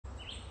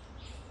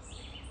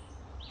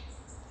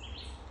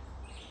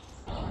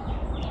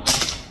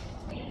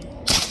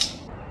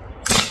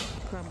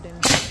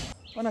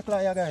Wanna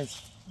claw ya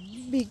guys?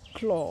 Big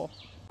claw.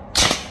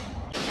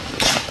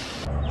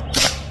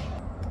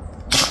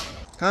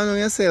 Calm down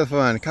yourself,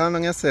 man. Calm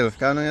down yourself.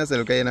 Calm down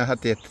yourself, because you're not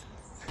hot yet.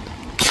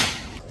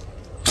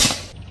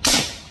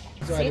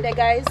 See the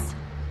guys?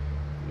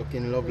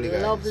 Looking lovely,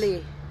 guys.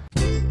 Lovely.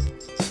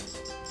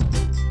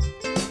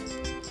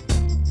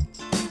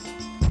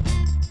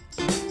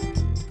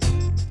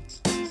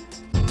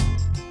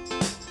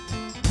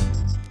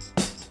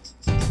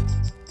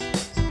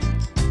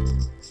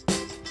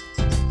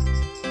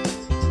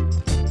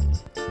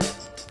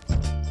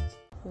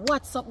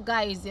 What's up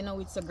guys, you know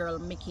it's your girl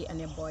Mickey and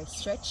your boy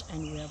Stretch,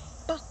 and we're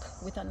back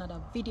with another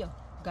video.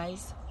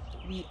 Guys,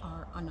 we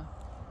are on a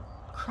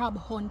crab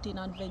hunting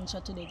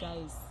adventure today,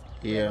 guys.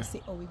 Yeah. Let's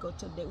see how we go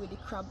today with the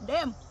crab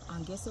them,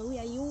 and guess what we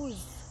are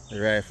use?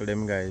 Rifle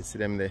them, guys. See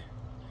them there.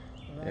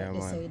 Right, yeah,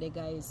 man. Say the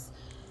guys.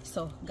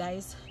 So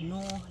guys,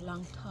 no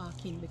long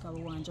talking because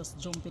we want to just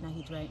jump in a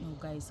hit right now,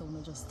 guys. So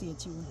we just stay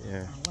tuned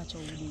and watch how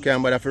we do.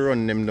 Can't bother to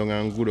run them down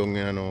and go down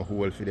in a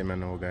hole for them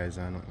and now, guys,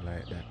 and nothing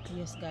like that.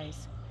 Yes,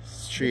 guys.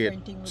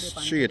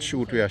 Straight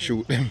shoot, we are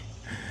shoot them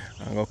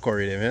and go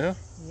curry them, you know?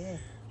 Yeah.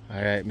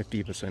 Alright, my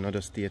people, so now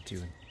just stay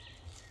tuned.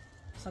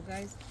 So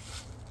guys,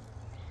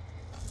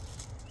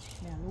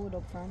 yeah, load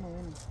up from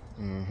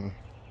now,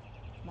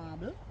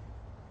 marble.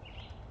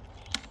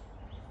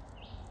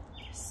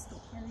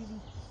 Stop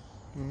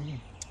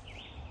already.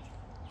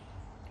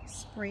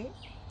 Spray.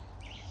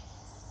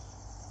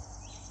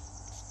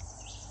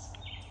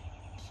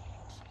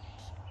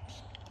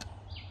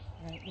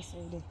 Right, this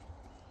way there.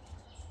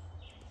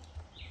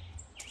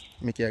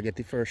 Mickey, I get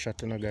the first shot,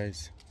 you know,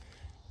 guys.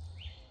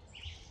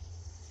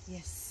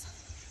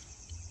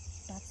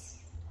 Yes, that's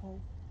how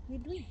we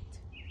do it.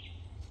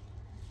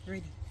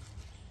 Ready.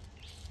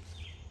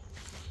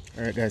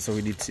 Alright, guys, so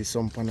we did see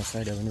some on the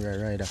side when we were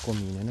rider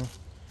coming, you know.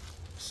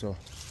 So,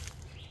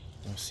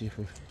 let's see if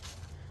we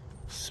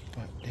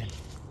spot them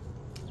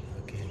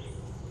again.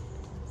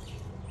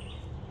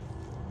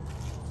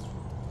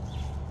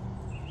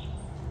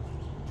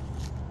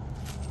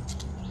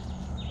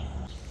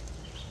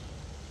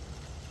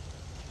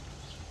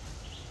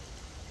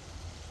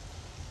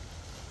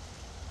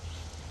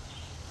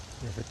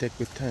 You have to take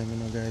with time, you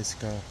know, guys,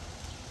 because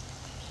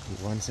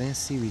once I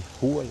see we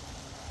hole.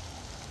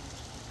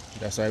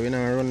 That's why we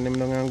not run them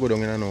down and go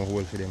down in no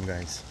hole for them,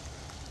 guys.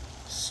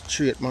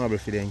 Straight marble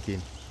for them,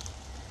 king.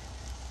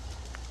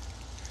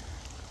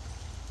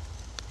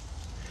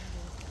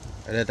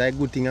 That's a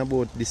good thing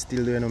about this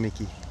still, you know,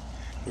 Mickey.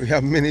 We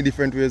have many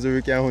different ways where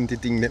we can hunt the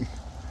thing them.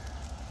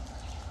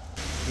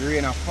 The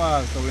rain a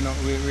fall, so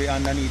we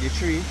underneath the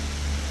tree.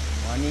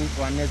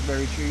 One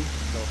nestberry tree,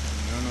 so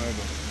you don't know where to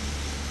go.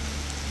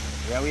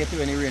 We are waiting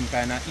when the rain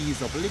kind of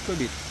ease up a little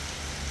bit.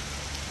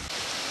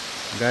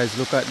 Guys,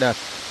 look at that.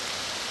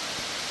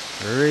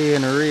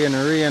 Rain, rain,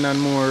 rain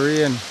and more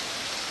rain.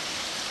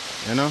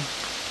 You know?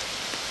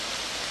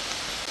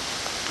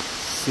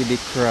 See the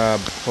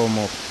crab come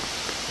up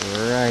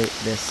right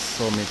there,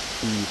 summit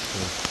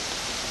people.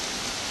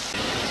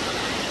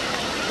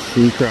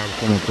 See the crab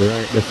come up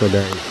right there, so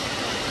guys.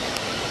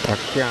 I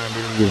can't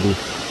believe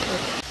this.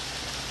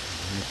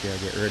 Okay, I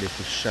get ready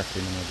for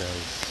shotting, you know,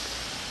 guys.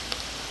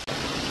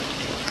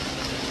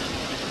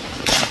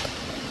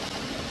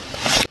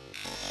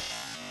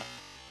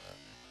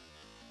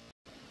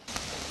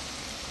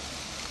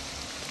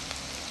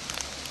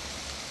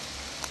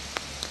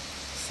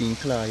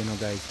 Claw, you know,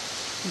 guys.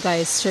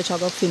 Guys, Stretch I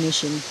got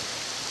finishing.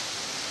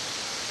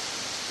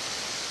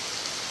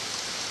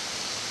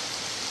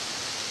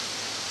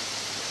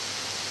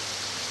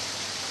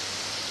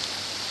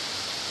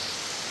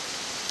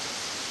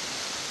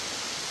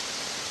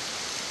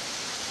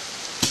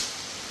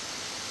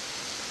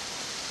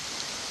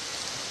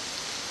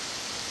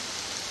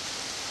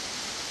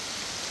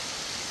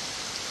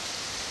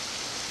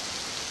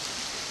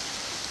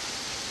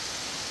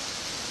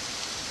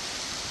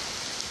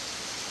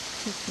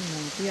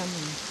 Yeah,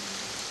 man.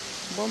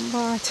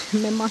 Bombard.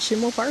 Me mash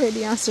him up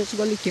already and Stretch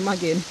go lick him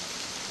again.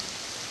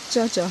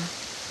 Cha-cha.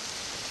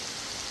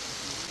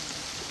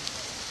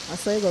 I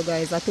saw you go,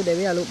 guys. I today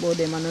we look about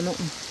them and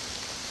nothing.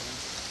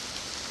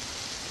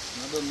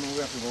 I don't know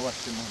where to go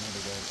watch them on the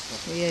guys.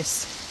 So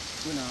yes.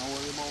 We don't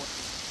worry about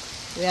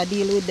it. We are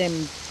deal with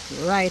them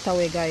right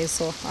away, guys.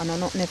 So I know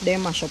nothing if they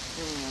mash up.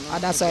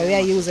 And that's why we are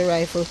using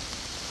rifle.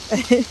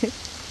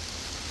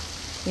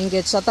 He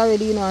get shot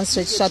already, you know, and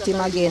Stretch shot him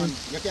again.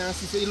 You can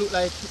see, so he look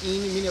like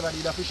he never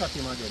did have to shot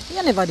him again.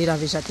 You never did have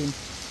to shot him.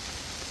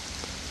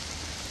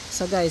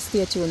 So guys,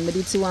 stay tuned. I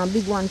did see one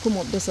big one come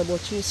up this about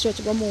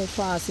Stretch go move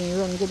fast and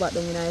run go back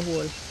down in a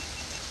hole.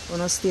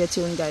 Wanna stay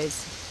tuned,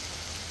 guys.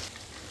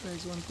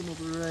 There's one come up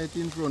right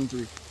in front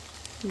of it.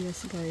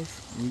 Yes,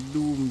 guys. I'm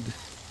doomed.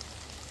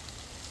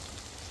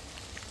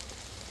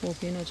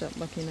 Hope you not drop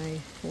back in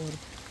a hole.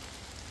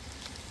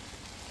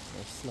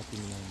 I'll slap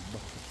him in the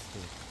back of the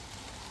stairs.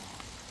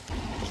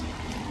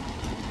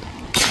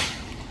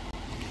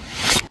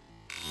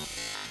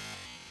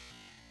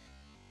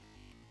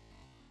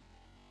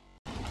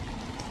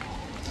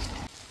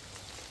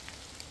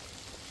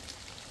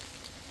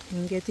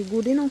 And get it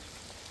good, you know.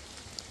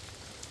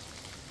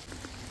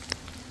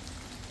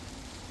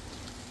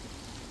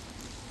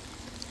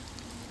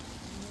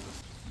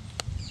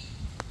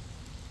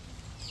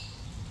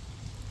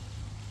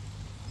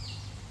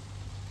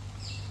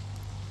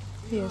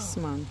 Yes,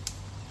 man.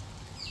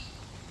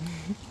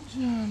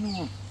 Yeah,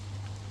 no.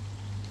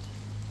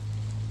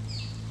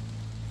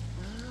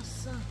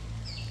 Yes, sir.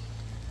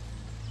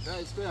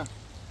 Guys, clear.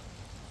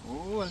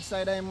 Oh, one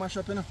side I mash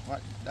up, you know.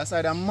 What? That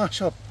side I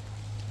mash up.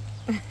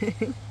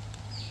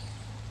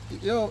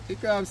 Yo, you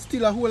can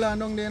still a hole on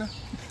down there,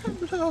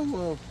 you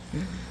know.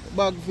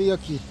 Bag for your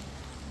kid.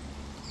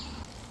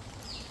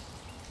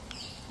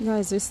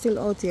 Guys, we're still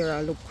out here,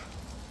 I look.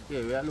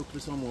 Yeah, we are looking for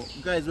some more.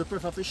 Guys, we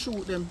prefer to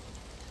shoot them.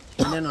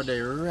 And then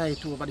they're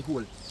right over the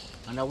hole.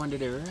 And I want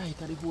they're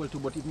right at the hole too,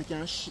 but if we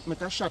can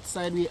make a shot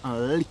sideways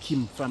and lick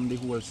him from the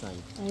hole side,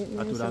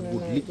 that would have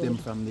good lick them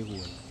from the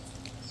hole.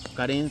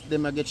 Because then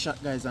them get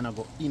shot, guys, and I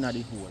go in at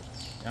the hole.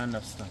 You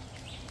understand?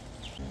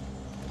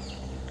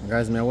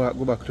 Guys, I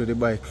go back to the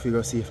bike,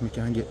 figure see if I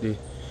can get the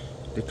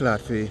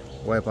cloth for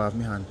wipe off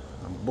my hand.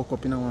 And buck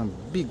up in one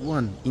big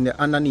one in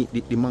the underneath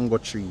the mango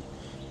tree.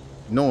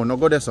 No, no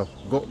go there, so.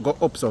 Go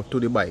up so to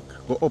the bike.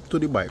 Go up to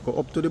the bike. Go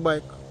up to the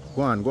bike.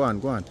 Go on, go on,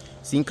 go on.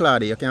 See Claw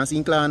there. You can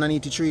see Claw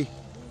underneath the tree.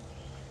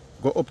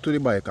 Go up to the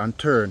bike and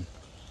turn.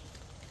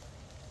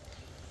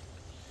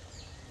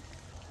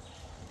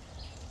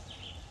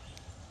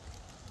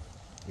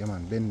 Yeah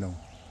man, bend down.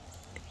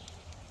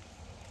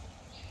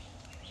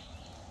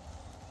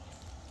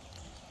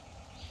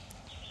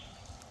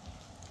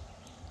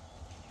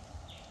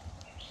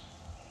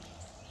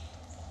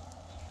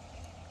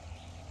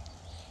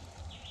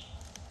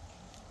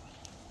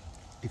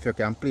 If you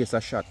can place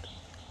a shot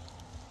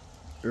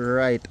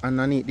right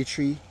underneath the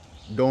tree,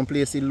 don't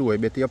place it low,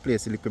 better you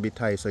place it a little bit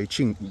high so you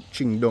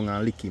ching down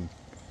and lick him.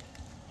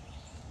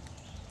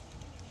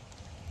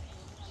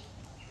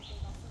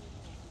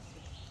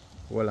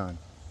 Hold on.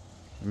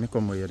 Let me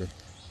come over there.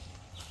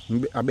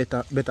 I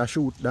better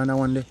shoot than that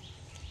one there.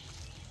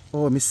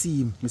 Oh, me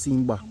see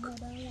him back.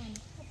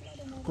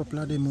 Couple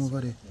of them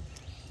over there.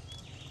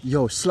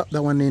 Yo, slap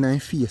that one in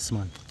his face,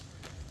 man.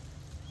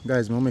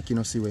 Guys, I'm making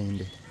you see where in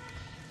there.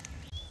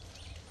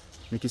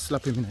 Make it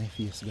slap him in his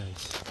face,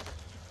 guys.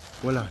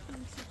 Hold on.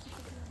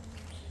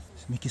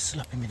 Make it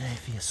slap him in his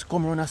face.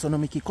 Come round us, no,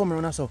 Mickey. Come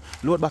round us.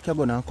 Load back your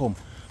gun and come.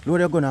 Load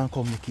your gun and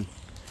come, Mickey.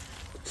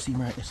 See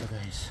him right there, so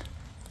guys.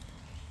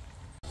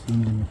 See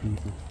him there,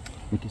 people.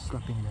 Make it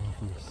slap him in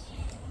his face.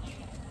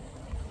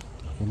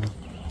 You know?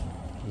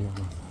 Yeah,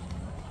 man.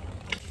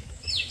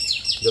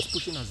 Just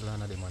pushing as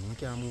long as the man. He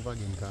can't move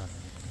again because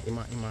he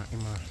might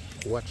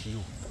watch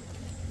you.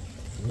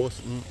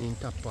 Bust in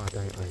top part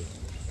of your eye.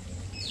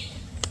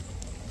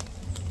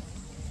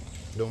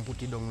 Don't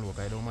put it down low,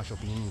 I don't mash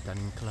up in meat and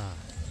in claw.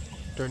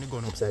 Turn the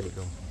gun upside it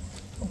down.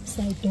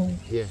 Upside down?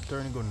 Yeah,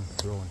 turn the gun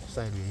round,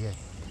 sideways, yeah.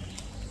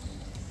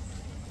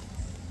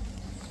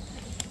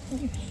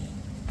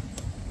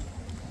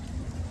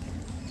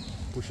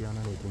 Push it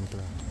underneath in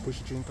claw.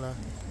 Push it in claw.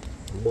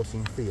 Bust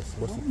in face.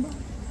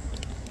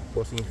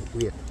 Bust in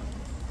wait.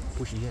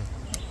 Push it here.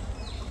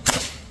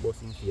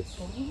 Bust in face.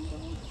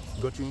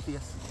 Got you in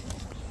face.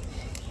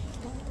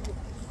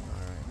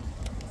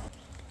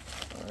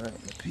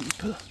 Alright,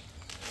 people.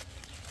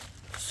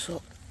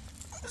 So,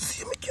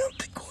 see if I can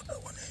pick out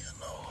that one here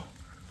now.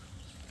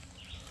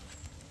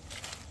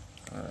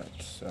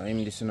 Alright, so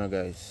I'm this now,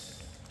 guys.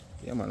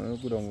 Yeah man, we'll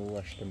go down and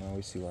wash them and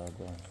we'll see what I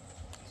go on.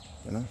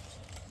 You know?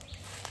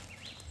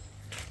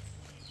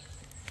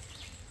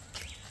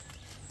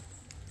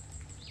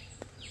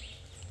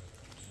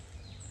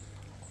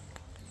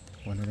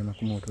 One of them will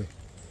come out with.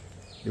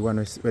 The one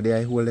where the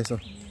eye hole there, so.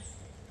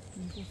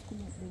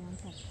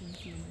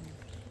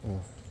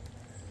 Oh.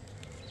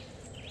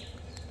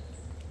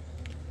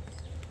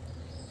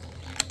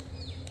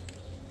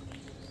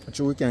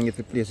 Actually, we can get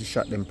the place to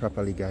shot them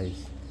properly,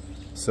 guys.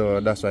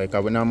 So that's why,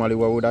 because we normally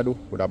what would I do?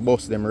 Would I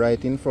bust them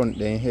right in front,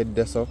 then head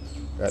there, so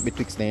right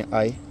betwixt their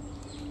eye,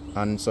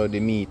 and so the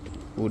meat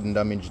wouldn't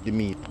damage the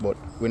meat. But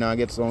we not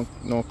get some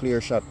no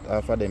clear shot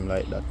for them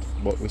like that.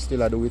 But we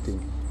still do it, you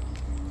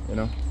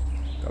know.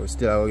 We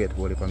still get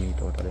whole heap of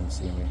meat out of them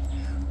same way.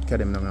 Catch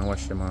them down and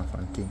wash them off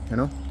and thing, you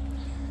know.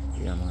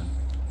 Yeah, man.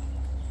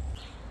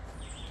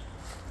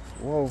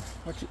 Wow,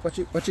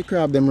 watch you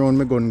grab them round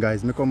my gun,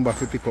 guys. Me come back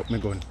to pick up my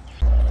gun.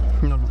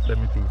 No look at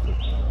me people.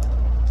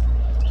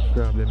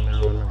 Grab them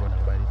around my gun.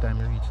 By the time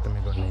I reach to my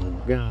gun,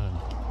 I'm gone.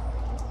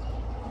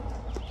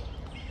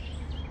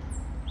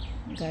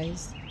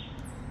 Guys,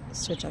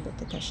 Stretch I got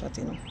to take a shot,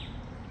 you know.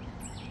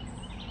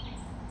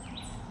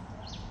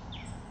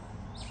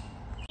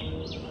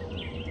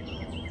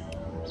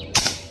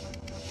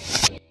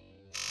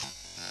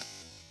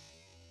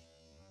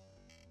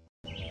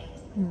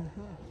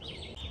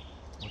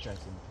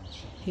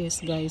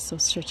 Yes guys, so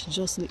Stretch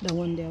just lit the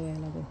one there a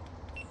while ago.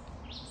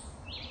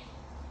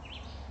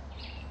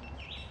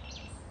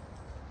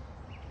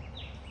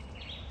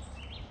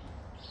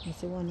 You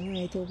see one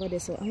right over there,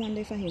 so I wonder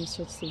if I him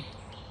Stretch see.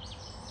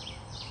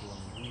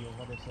 Way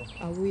over there,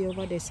 so. Way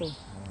over there, so.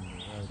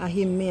 I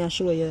him may I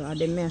show you, or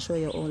them may I show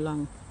you how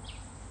long.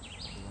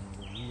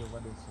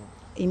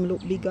 Him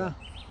look bigger.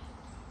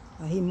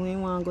 I him when you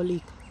want to go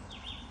leak.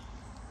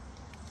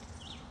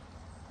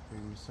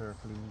 We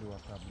circling do a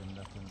problem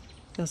that one.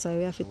 That's why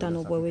we have to turn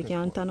up, but we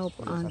can't turn up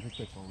and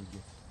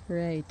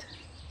right.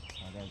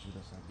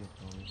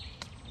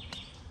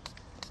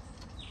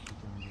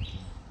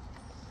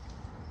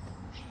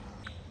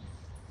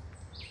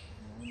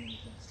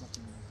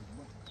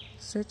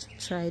 Search,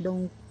 try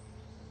don't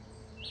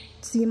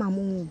see him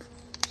move.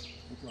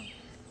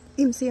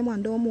 Him see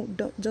him don't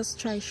move, just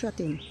try shot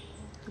him.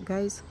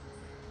 Guys,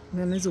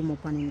 let me zoom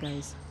up on him,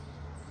 guys.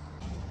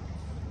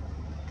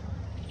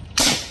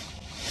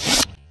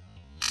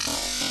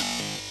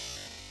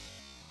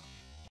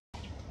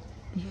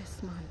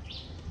 Yes, man.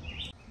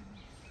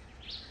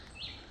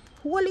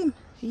 Hold him.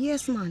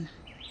 Yes, man.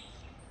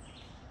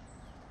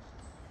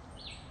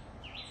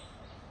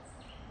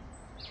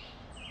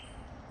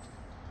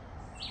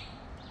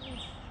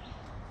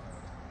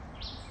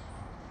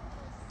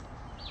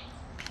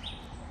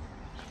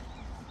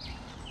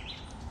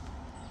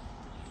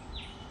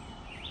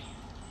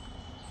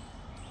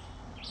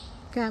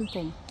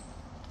 Come.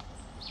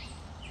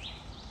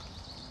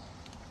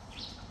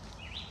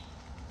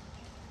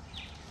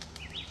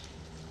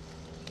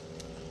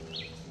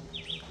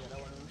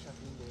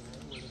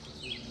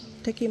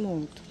 Take him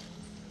out.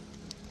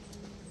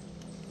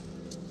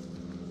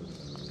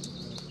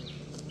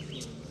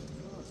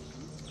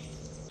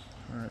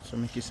 Alright, so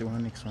make you see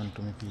one next one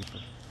to me people.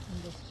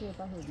 And just straight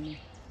ahead me.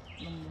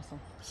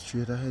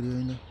 Straight ahead you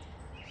in there?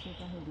 Straight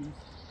ahead me.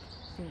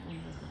 Straight ahead.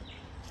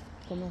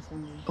 Come here,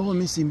 son. Oh,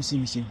 me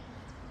see.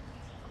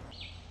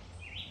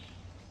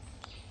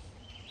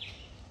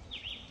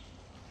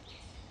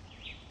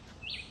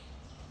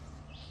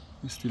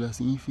 You still have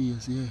seen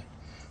face, yeah.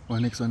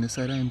 One next one the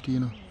side of empty,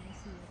 you know.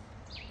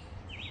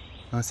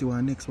 And see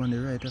one next one the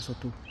right also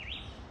too.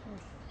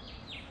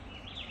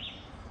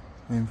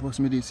 And first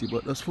me did see,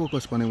 but just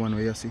focus on the one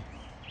where you see.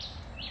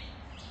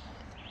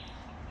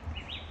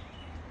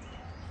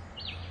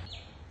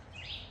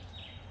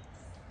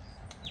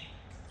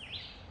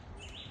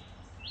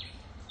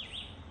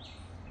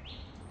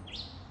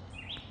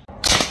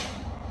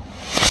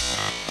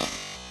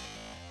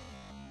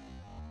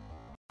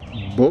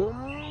 Boom!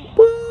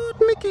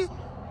 Mickey!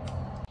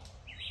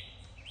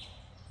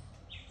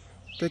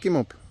 Take him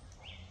up.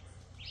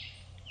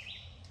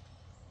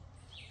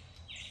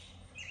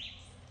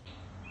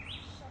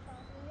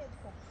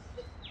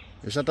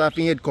 You shut off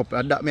in head cup.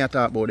 That me I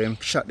talk about them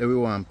shot that we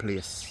want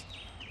place.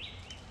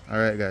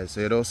 Alright guys, so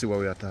you don't see what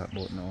we are talking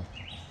about now.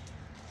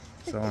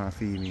 So I want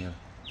female.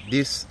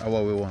 This is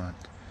what we want.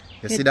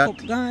 You Head see that?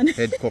 Cup gone.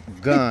 Head cup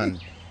gone.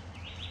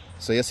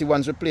 So you see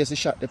once we place the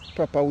shot the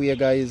proper way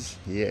guys.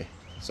 Yeah.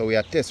 So we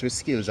are test with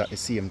skills at the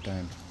same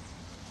time.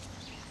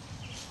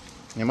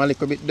 I'm a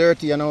little bit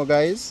dirty you know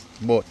guys.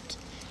 But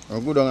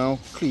we're good on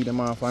clean them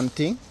off and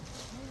thing.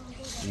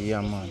 Yeah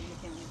man.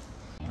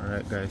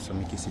 Alright guys, so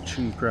make you see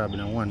 3 crab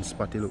in one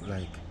spot it look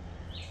like.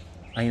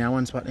 And in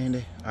one spot in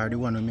there, or the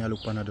one with me I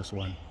look on just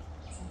one.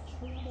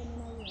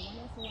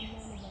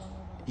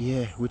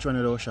 Yeah, which one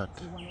of those shot?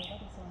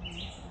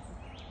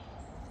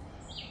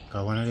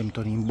 Because one of them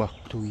turning back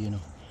too, you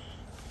know.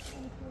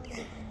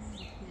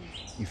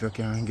 If you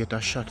can get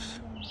a shot,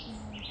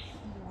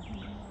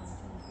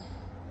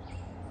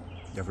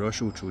 you have to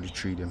shoot through the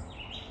tree them.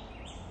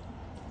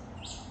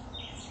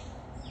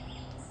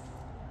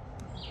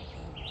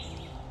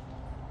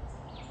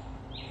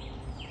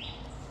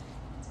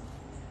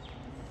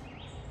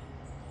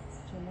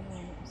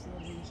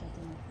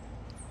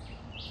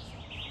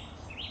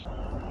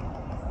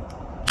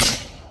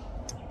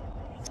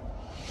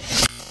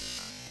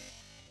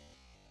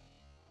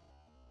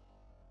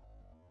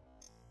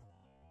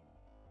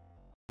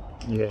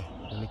 Yeah,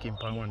 and it came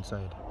on one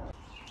side.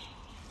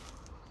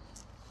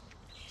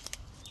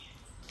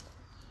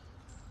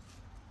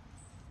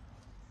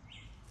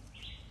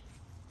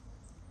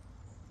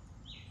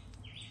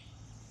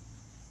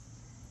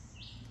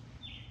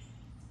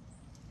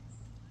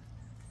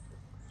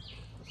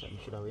 So you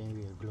should have wear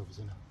gloves,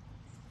 you know.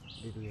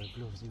 They do wear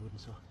gloves, you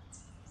wouldn't so.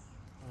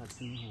 I'd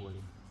see me hold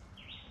him.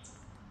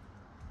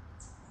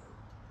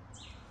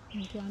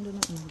 You can't do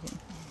nothing again.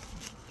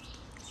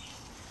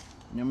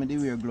 You know, they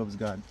wear gloves,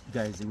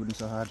 guys, it wouldn't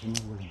so hard for me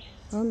hold him.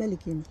 How me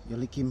lick him? You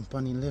lick him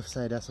on the left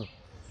side, that's all.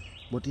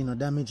 But you know,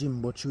 damage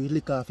him, but you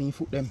lick off in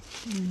foot them.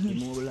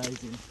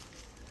 Immobilize him.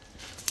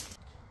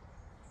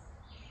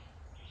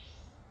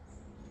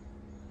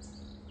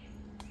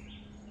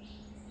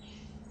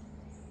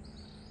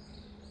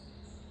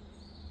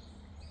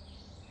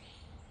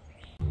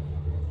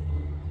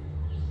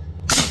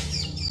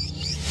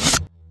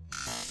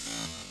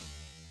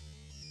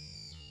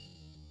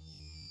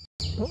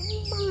 Oh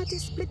man, they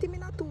split him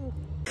in two.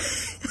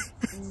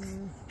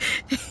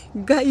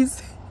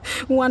 Guys,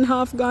 one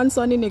half gone,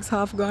 so the next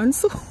half gone.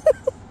 So.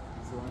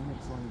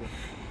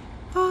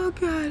 Oh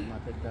God.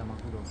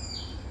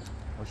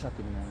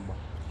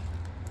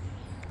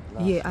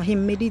 Yeah, I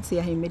him made it say,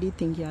 I made it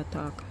think he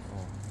attack.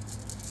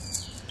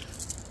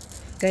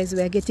 Guys,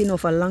 we are getting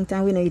off a long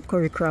time. We don't eat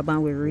curry crab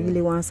and we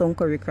really want some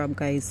curry crab,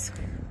 guys.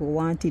 We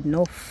want it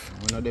enough.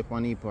 We're not there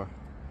on Ipa.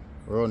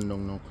 Run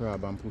down no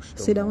crab and push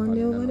down. See that one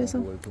there over there, sir?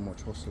 Too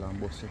much hustle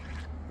and bustle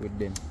with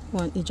them.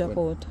 One each up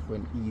out.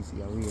 When easy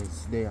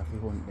ways there if you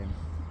hunt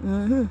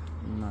them.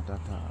 Not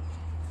at all.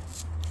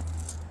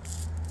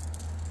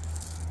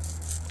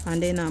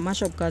 And then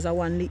mash up because I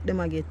want lick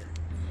them again.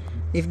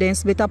 If they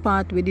split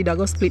apart, we did I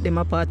go split them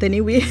apart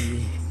anyway.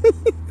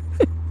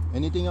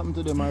 Anything happen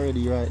to them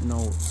already right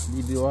now?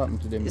 Did you happen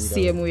to them?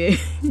 Same way.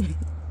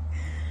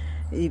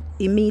 If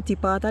the meaty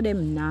part of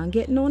them not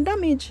get no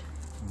damage.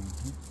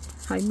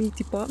 I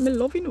meaty part, me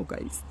love you know,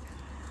 guys.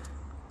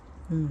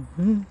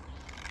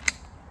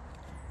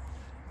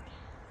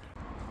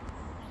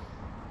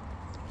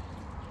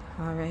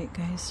 Alright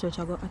guys, so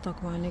I go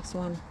attack one next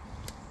one.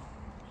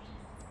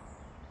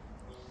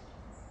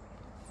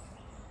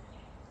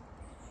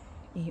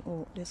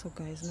 Oh, this up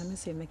guys, let me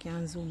see if I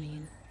can zoom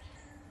in.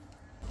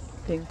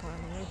 Think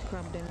I'll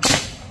grab them.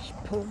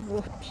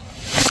 What?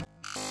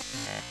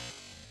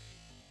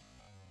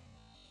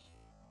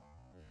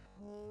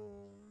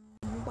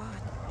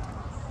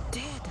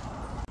 Dead.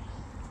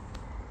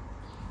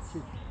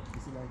 Shit,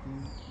 is it like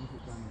him?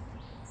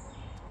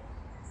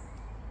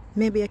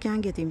 Maybe I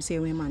can get him say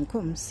when man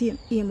come. See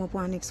him up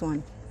on next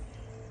one.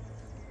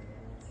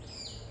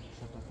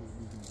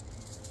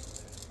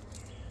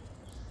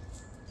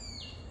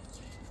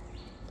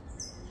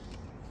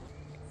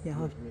 You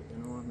have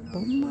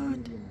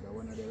bombard.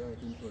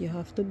 You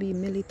have to be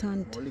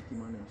militant.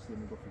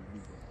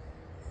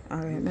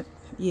 Alright,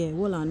 yeah,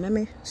 hold on. Let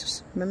me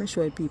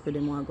show you people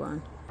them want go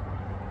on.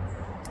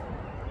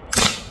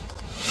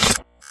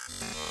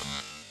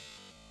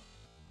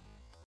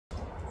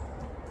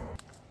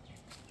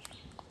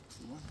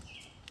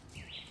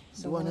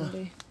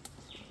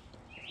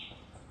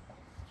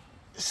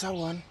 It's a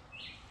one.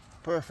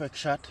 Perfect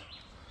shot.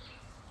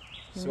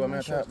 So what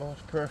I'm talking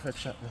about? Perfect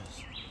shot,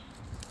 guys.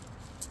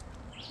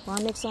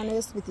 One next one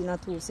is split in a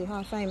two. See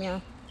half time here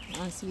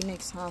and see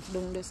next half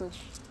down this.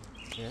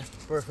 Yeah,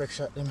 perfect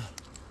shot them.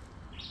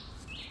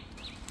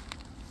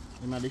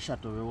 Them are the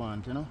shot we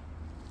want, you know?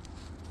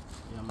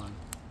 Yeah man.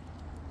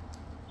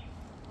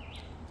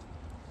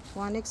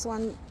 One next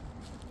one.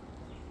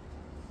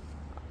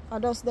 I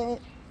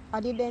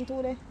did then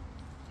two there.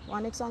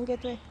 One next one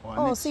get way.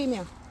 See me.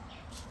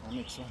 One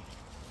next one.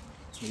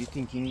 You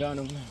thinking down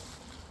now?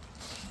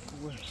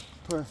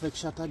 Perfect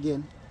shot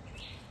again.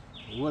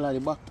 All of the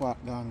back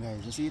part gone,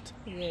 guys. You see it?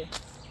 Yeah.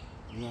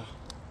 Yeah.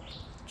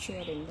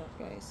 Cheering that,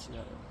 guys.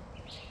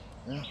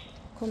 Yeah.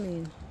 Come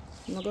in.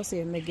 I'm not going to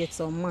say I get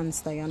some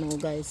monster, you know,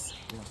 guys.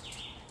 Yeah.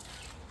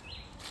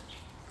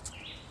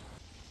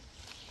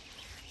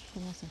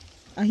 Come on, sir.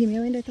 I hear me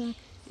when they talk.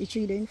 He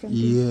tree there in front of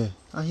Yeah.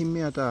 I hear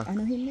me attack. I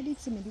know him did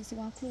see me. This is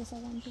one closer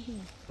one to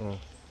him. Oh.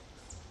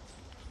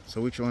 So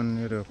which one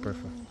you do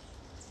prefer?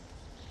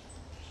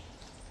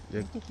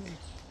 Yeah.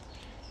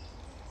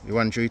 You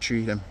want to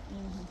tree them?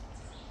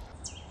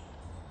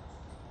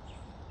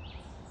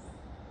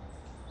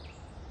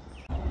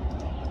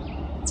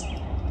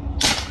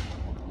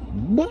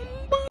 Boom,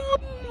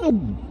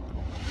 boom.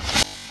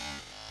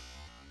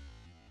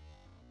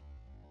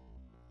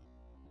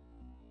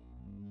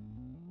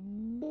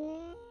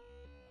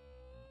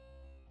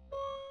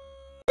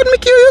 Let me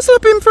kill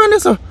yourself in front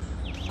of you.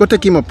 Go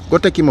take him up. Go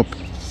take him up.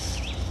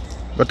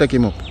 Go take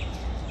him up.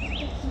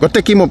 Go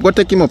take him up. Go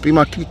take him up. He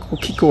might kick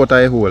out of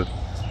the hole.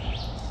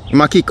 He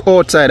might kick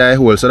outside of the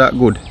hole, so that's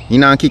good. He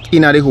not kick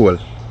in the hole.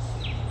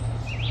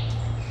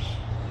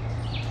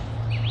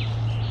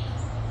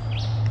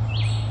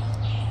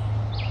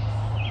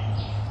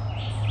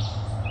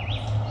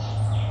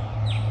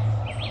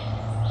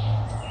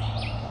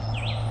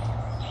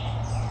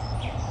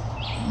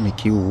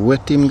 Make you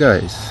wet him,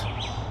 guys.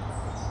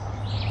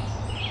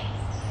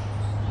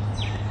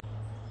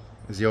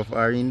 Is your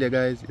far in there,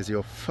 guys? Is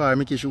your far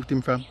make you shoot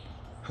him from?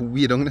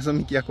 We don't know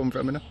make you come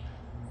from, you know?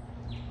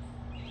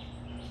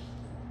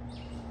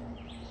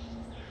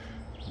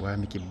 Why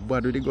make you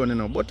bad with the gun, you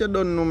know? But you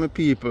don't know me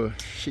people.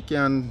 She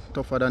can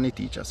tougher than the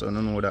teacher, so I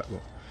don't know that go.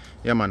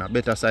 Yeah man, a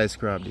better size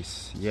crab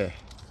this. Yeah.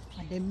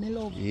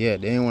 Yeah,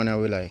 they ain't one I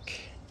will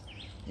like.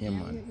 Yeah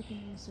man.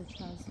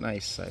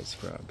 Nice size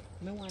crab.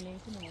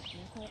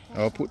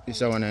 I'll put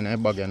this one in a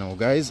bag now,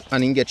 guys,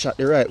 and then get shot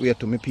the right way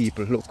to me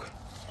people. Look.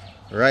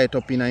 Right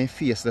up in her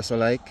face, that's all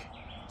like.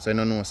 So I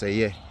don't know say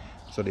yeah.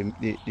 So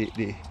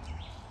the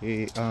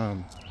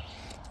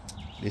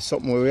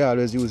something we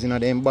always use in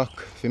them back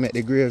to make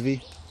the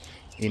gravy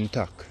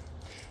intact.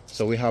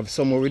 So we have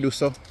some we do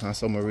so and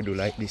some we do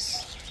like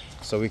this.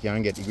 So we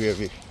can get the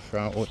gravy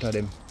from out of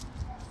them.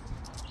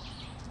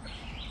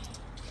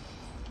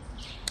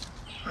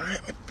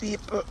 Alright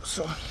people,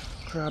 so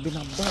crab in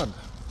a bag.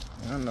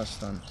 You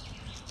understand?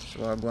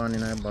 So I go on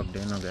in a bag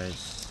there now,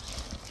 guys.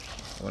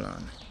 Hold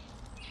on.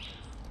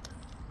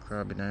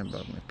 Crab in a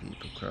bag, my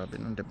people. Crab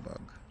in the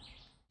bag.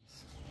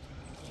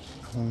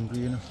 Hungry,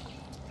 you know.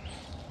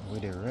 We're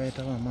the right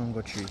of a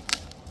mango tree.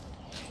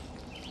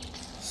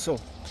 So,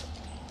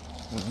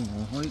 I don't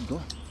know how it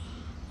go.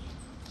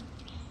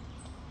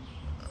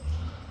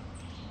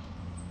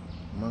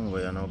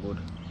 mango are no good.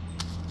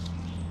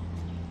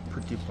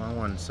 Pretty on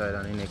one side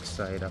and the next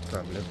side a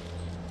problem.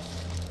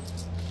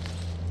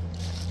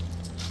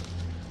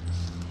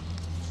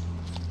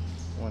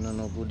 One are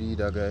no good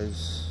either,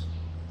 guys.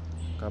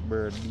 A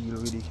bird deal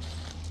with the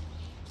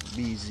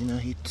bees in a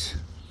hit.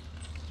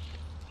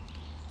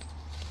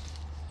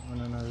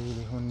 One are not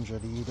really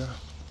 100 either.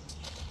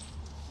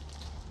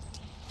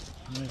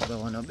 Make that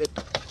one a bit.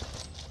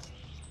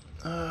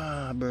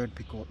 Ah, bird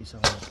pick out this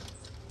one.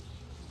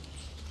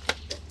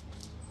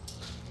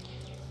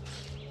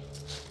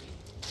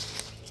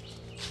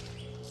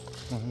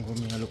 Mango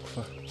me a look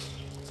for.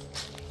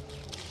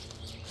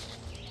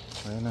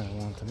 And I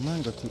want a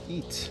mango to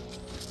eat.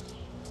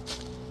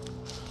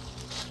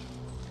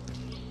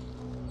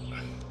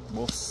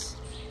 Boss.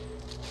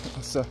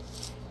 So,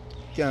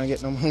 can't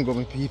get no mango,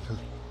 my people.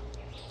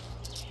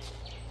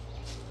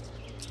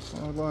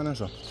 What's going on,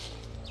 sir?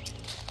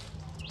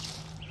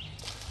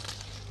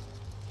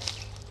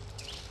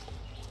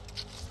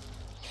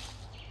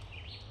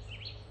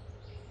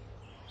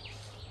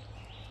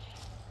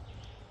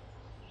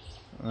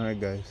 Alright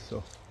guys,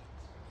 so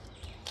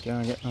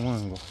can't get no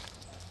mango.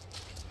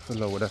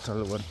 Fill out with that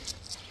other one.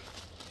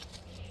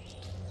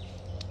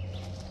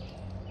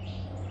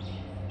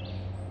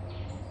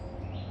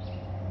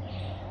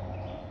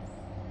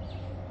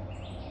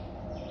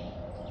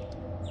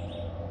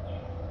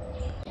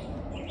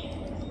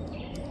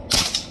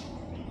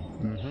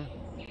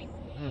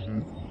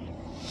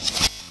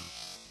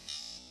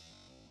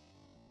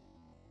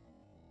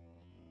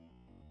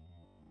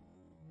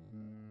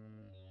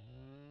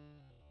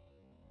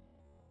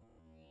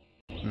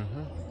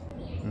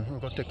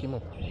 Go take him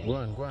up. Go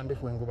on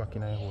before we go back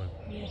in the hole.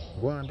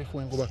 Go on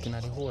before we go back in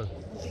the hole.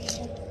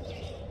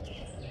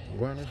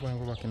 Go on before we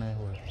go back in the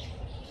hole.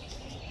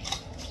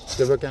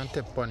 See if we can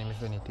tap on him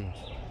if anything.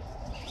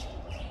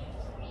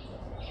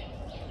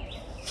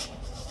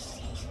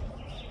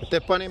 You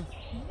tap on him?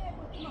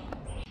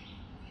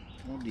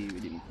 I'll deal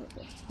with him.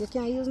 You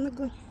can't use my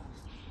gun.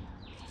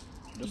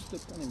 Just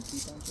tap on him,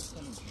 keep on tap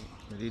on him.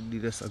 I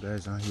did this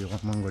guys and here one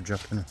mango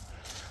drop, you know.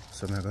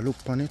 So I'm gonna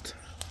look on it.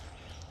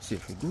 See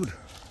if it's good.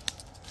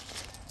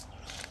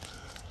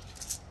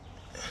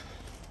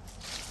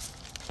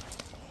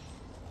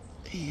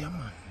 Yeah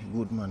man,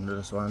 good man,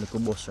 there's one little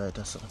bus right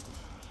there. So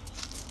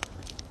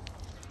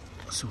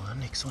our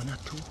next one here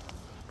too.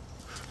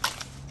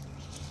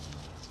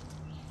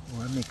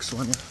 Our next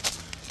one here.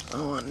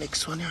 Our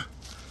next one here.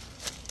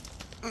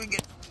 We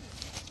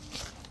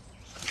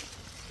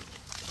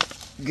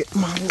get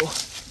mango.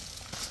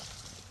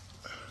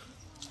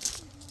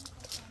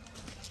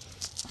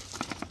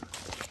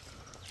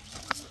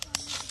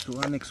 So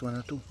our next one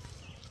here too.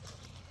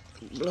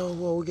 Blow,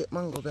 wow, we get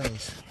mango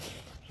guys.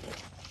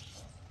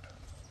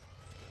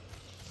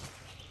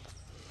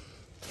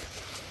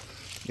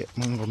 Get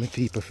mango, my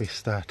people, if we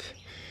start,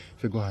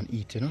 if we go and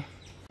eat, you know.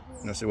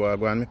 You see what I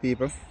go on, my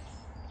people?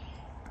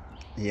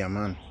 Yeah,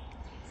 man.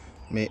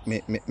 Me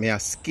a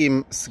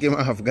skim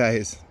off,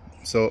 guys.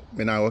 So,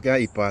 me now can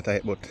eat part of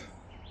it, but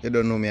you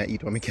don't know me I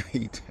eat what me can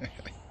eat.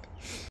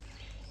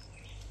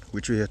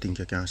 Which way you think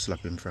you can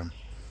slap him from?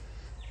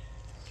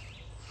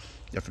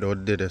 You have to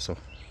do there, so.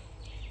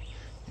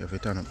 You have to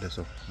turn up there,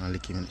 so. And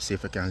lick him, see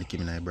if I can lick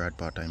him in a broad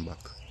part of him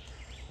back.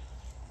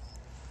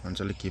 Once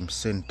I lick him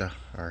center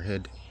or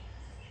head,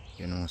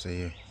 you know, say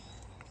yeah.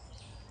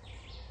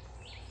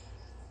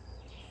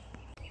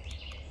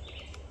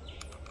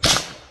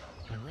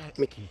 Alright,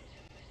 Mickey.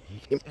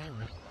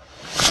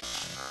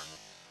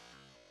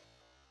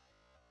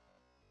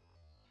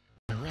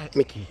 Alright,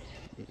 Mickey.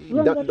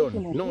 That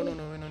done. No, we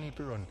don't need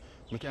to run.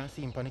 We can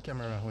see him on the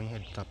camera when he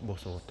head top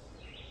bus out.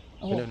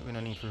 We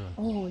don't need to run.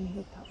 Oh, in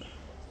the top.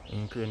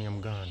 In cranium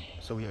gone.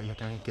 So you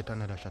can get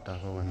another shot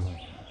off of one more.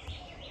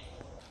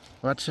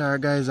 Watch our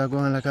guys are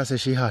going like I say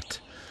she hot.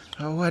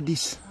 What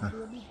this?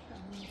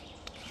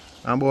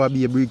 I'm about to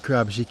be a big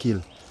crab she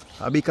kill.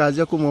 Because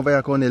you come over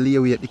here and lay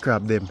away at the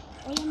crab them.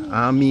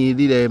 And me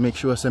did make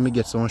sure so me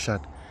get some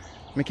shot.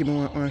 Make him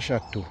one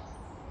shot too.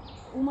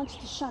 How much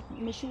the shot?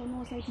 Me sure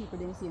no say people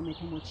them say make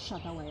how much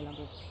shot a while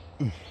ago.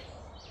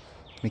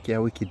 Make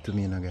her wicked to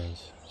me now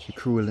guys. She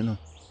cruel, you know.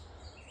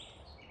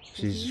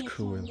 She's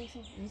cruel.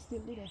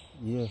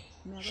 Yeah.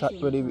 Shot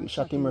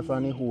him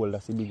from the hole,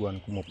 that's the big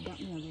one come up.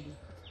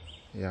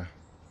 Yeah.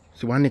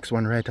 So one next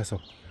one right so.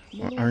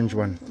 An orange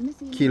one.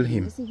 Kill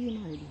him.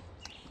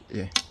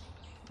 Yeah.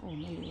 Oh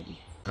my lady.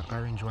 The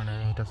orange one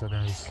right so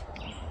guys.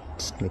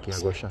 Make you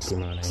go shot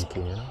him and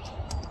kill, you know?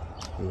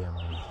 Yeah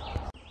man.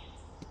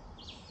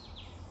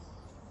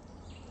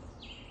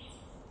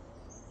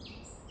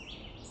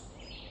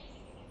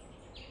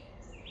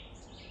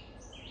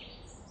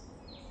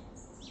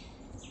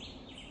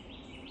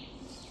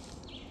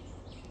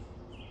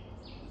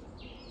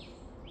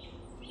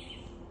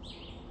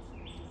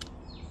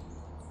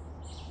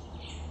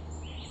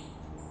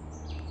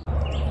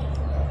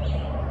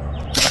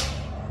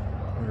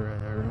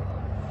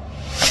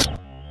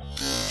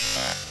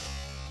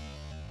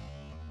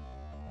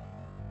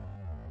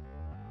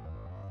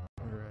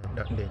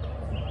 That dead.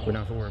 We don't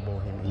have to worry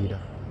about him either.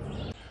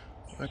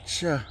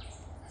 Acha.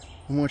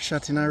 How much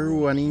shot in a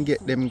row and he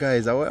get them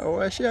guys.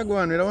 Why she a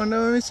going? I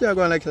wonder why she a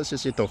going like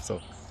such a tough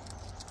so.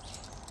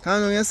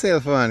 Calm down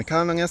yourself, man.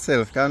 Calm down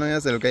yourself. Calm down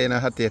yourself because you're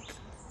not hot yet.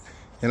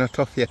 You're not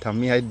tough yet.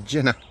 And me a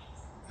Jenna.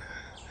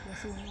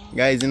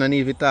 Guys, you don't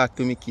need to talk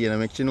to Mickey.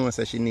 Make she know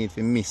that she need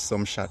to miss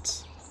some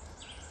shots.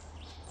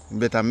 You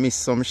better miss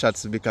some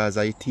shots because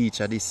I teach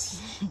her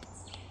this.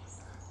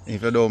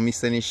 If you don't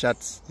miss any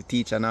shots, the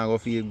teacher not going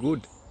to feel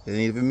good. You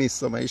need to miss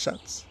some of the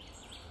shots.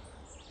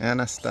 You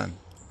understand?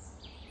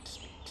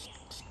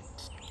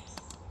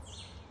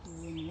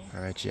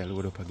 Alright, she'll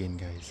load up again,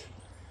 guys.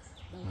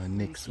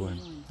 Next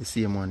one. The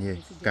same one, yeah.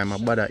 Because my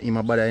brother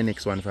the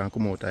next one for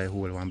come out of the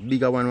hole. One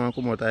bigger one want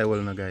come out of the hole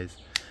now, guys.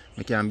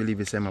 I can't believe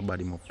he say my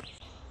body up.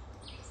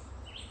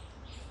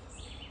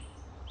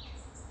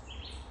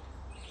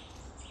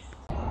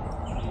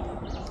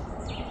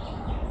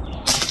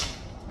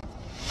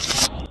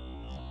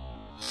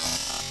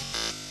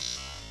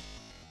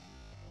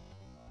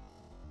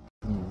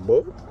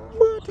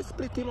 But he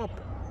split him up.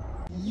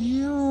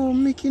 Yo,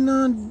 making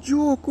a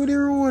joke with the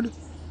road.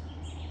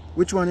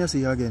 Which one you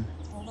see again?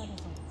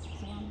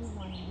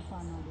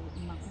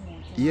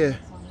 Yeah.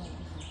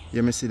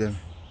 Yeah, me see them.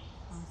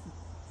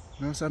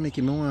 Now so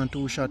making me want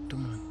 2 shots too,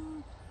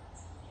 man.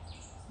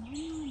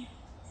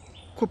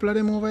 Couple of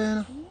them over here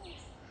now.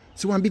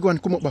 See one big one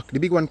come up back. The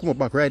big one come up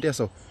back right there,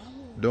 so.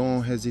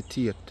 Don't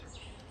hesitate.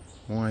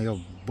 I want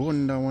you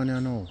bun that one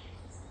here now.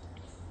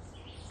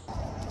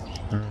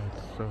 Alright,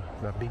 so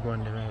the big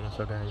one there right there,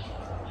 so guys.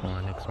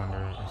 Next one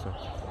there right there, so.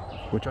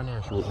 Which one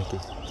you shoot, Mickey?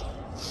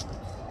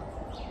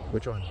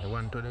 Which one? The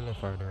one to the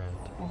left or the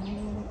right?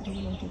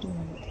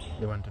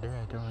 The one to the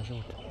right, you want to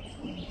shoot?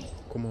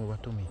 Come over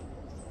to me.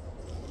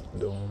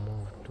 Don't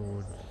move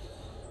towards...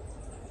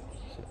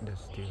 Sit there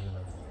still, you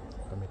know.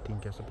 I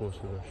think you're supposed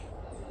to rush.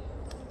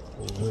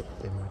 Whip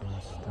them with them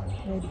stand.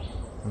 Ready?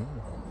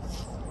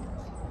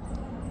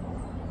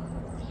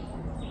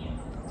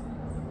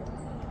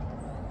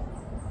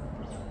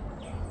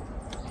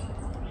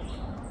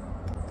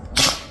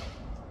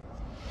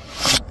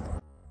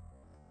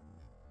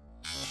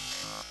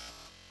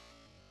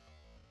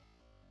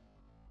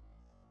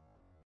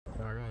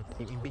 Alright,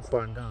 in big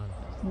pan gone.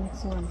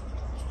 Next one.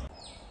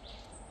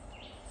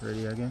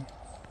 Ready again?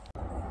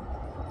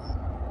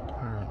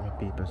 Alright, my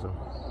people, so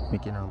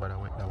making now but I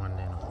wet that one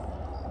then.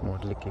 More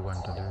licky one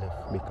to the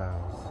left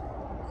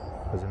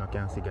because you know,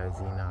 can't see guys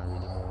in now really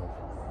move.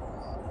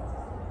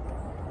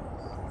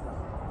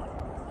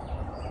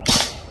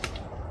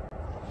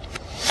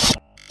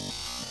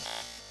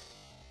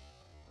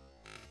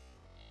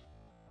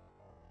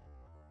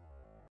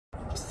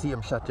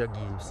 Same shot you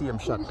give, same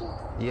shot.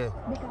 Yeah.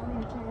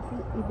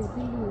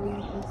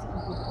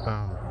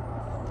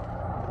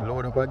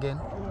 Load up again,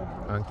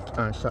 yeah.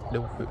 And shot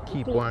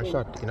keep one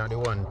shot in the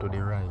one to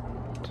the right.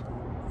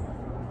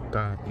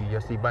 Cause you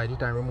see by the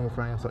time we move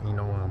from here, so you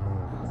don't want to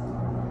move.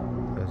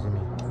 You see me?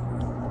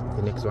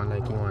 The next one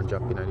like he want to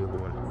drop in the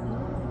hole.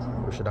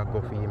 We should have go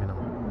for him now.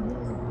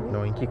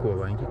 No, he kick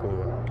over, he kick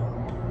over.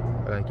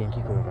 Like he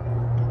kick over.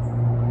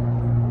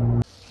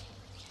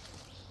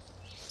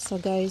 So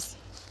guys,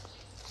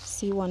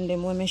 see one of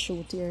them when I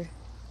shoot here.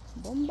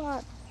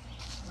 Bombard.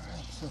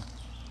 Alright, so.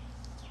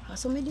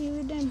 How me deal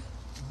with them?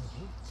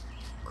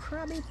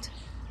 Crab it.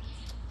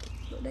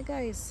 Look the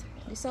guys.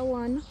 This a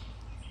one.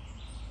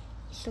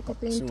 Stuck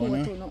up in 2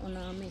 to not on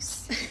a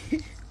miss.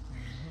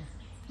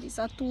 This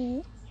a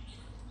 2.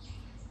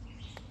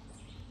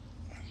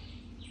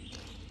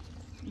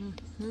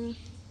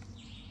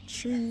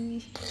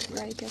 3.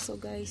 Right here, so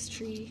guys,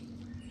 3.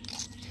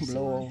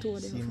 Blow.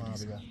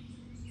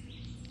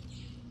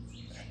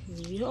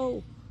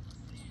 Yo.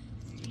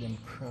 Them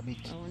crab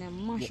it. I want to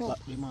mash up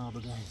the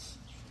marble, guys.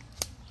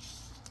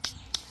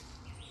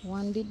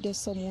 One did there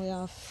somewhere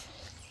off.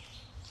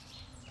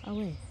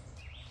 Away.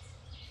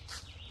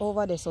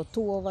 Over there, so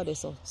 2 over there,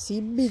 so. See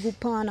big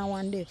pana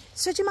one day.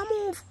 Stretch him a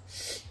move.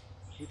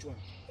 Which one?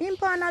 Him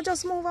pana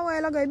just move a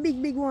while ago, a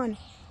big one.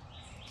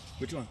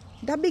 Which one?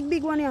 That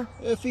big one here.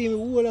 Who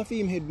will have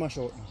him head mash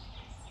out now?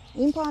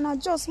 Him pana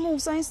just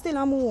move, so he still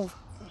a move.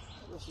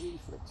 That's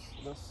reflex.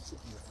 That's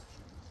sitting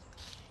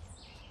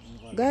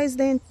there. Guys,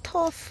 they ain't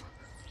tough.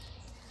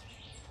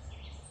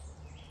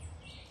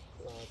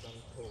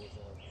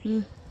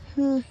 And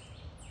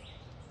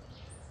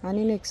the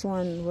next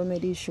one we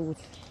made this shoot.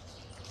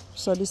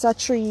 So this are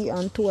 3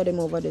 and 2 of them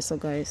over there, so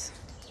guys.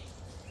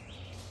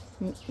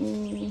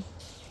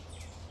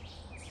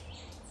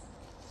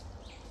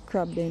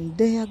 Crab them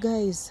there,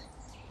 guys.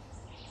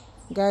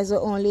 Guys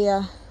are only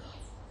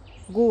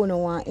going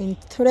on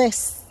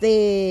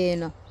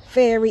interesting,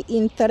 very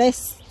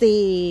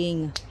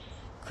interesting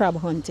crab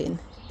hunting.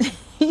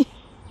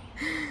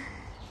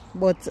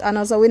 But and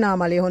also we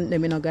normally hunt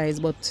them, you know, guys,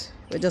 but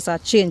we just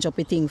change up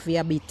a thing for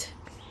a bit.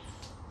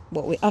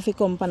 But we have to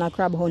come on a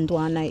crab hunt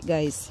one night,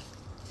 guys.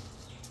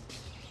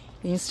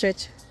 In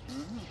stretch.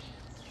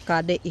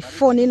 Because it's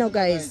fun, you know,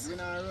 guys.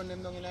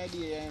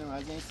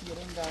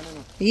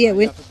 Yeah,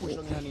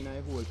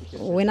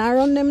 when I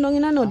run them down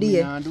in another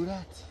day.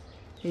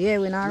 Yeah,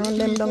 we not run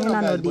them down in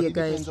another day,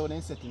 guys. How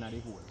they set in the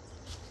hole.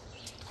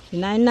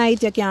 In the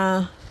night you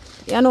can,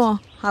 you know,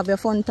 have a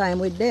fun time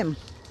with them.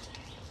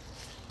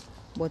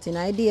 But in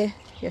the day,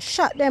 you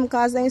shot them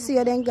because they see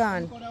you then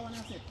gone.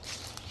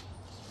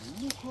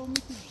 Look how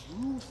Mickey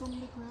grew from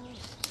the crowd.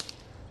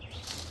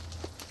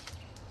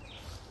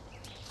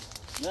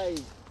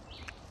 Guys,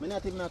 I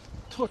not even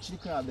touch the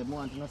crab, they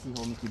want to see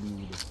how Mickey do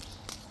with it.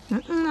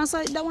 I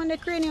saw that one the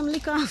cranium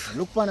lick off.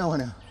 Look for that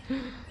one.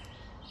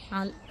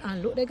 And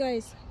look the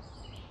guys.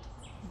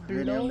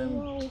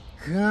 Blow.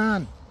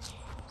 Gone.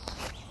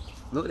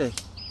 Look there.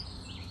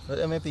 Look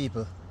at my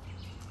people.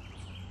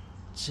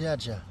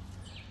 Jaja.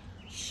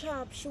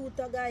 Sharp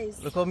shooter,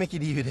 guys. Look how Mickey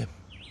do with them.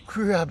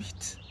 Crab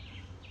it.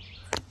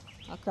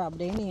 A crab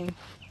their name.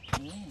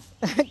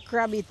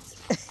 Crab it.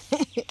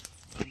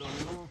 I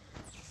don't know.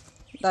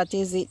 That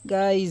is it,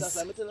 guys. That's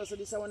why I tell us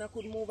this one I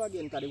could move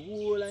again because the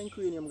whole line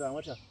cranium gone.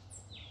 Watch out.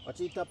 Watch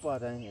the top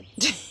part of head.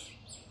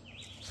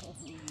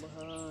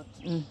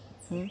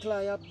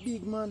 Claw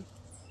big man.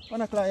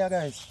 Wanna claw ya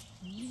guys?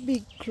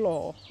 Big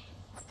claw.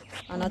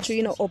 And a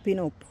tree no up and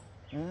up.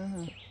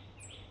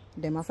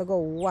 Them have to go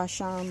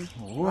wash and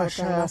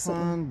off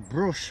and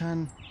brush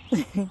and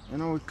you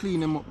know we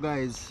clean them up,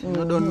 guys. You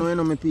don't know, you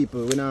know, my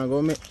people. We not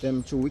go make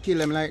them through. We kill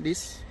them like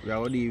this. We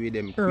are deal with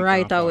them quick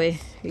right away.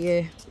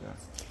 Yeah.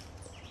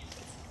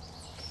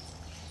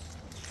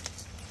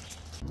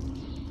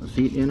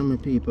 See it, you know, my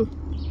people.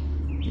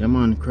 Yeah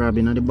man, crab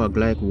in the bag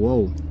like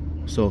wow.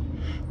 So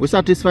we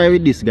satisfied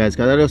with this, guys,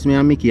 because that's just me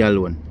and Mickey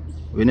alone.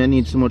 We don't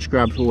need so much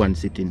crab for one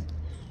sitting.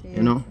 Yeah.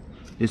 You know,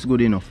 it's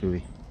good enough for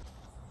we.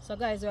 So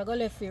guys, we're going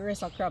to let the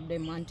rest of crab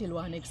them until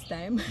one next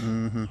time.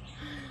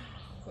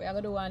 We are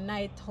going to do a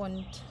night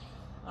hunt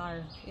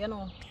or, you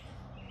know,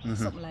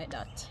 something like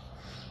that.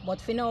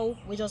 But for now,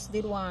 we just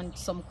did want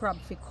some crab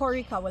for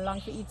curry because we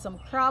long to eat some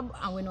crab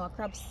and we know a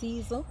crab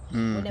season.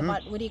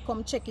 We did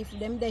come check if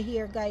them they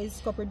here, guys,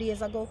 a couple of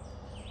days ago.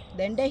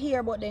 Then they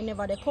here, but they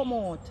never they come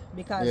out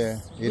because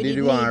we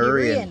did want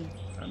rain.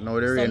 Now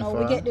the rain fall.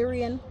 We get the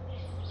rain.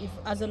 If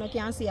as you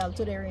can see, all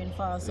to the rain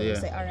fall, so we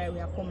say, all right,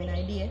 we are coming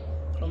idea.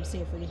 Come see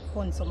if we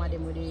hunt some of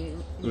them with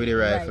the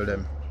rifle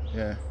them.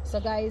 Yeah. So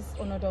guys,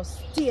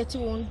 just stay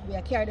tuned. We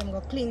are carrying them,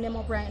 go clean them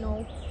up right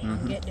now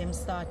and get them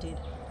started.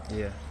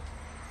 Yeah.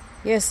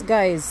 Yes,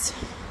 guys.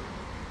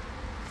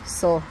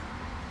 So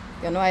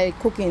you know, the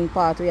cooking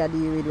part we are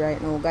dealing with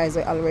right now, guys.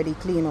 We already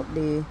clean up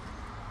the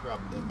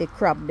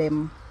crab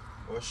them.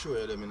 I'll show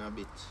you them in a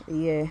bit.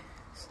 Yeah.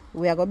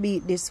 We are gonna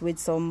beat this with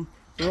some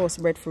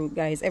roast breadfruit,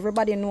 guys.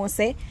 Everybody knows,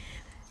 say,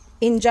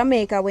 in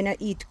Jamaica, when you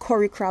eat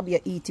curry crab, you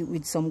eat it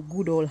with some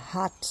good old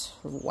hot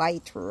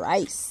white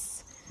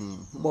rice.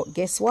 But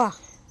guess what?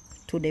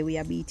 Today we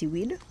are beat it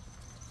with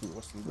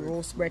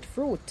roast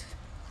breadfruit.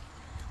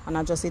 And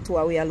I just eat two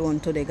away alone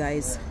today,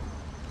 guys.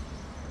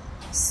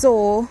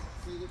 So,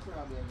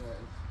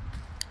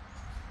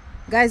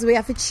 guys, we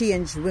have to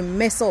change. We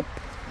mess up.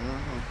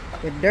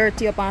 We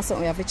dirty up and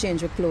something. We have to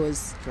change our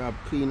clothes. Crab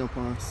clean up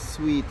and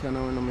sweet, you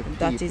know.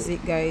 That is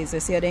it, guys. You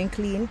see them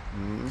clean,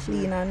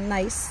 clean and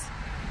nice.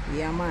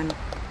 Yeah, man.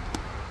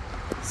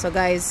 So,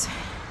 guys,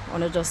 I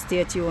want to just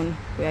stay tuned.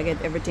 We are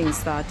get everything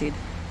started.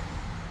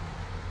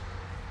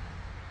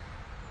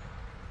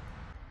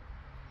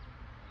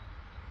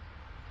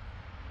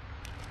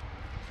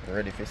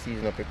 Ready for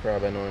season up the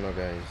crab, I know,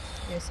 guys.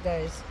 Yes,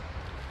 guys.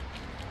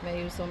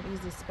 May use some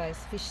easy spice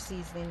fish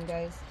seasoning,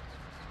 guys.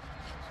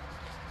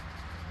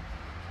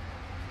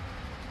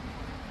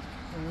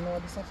 And know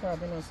this is a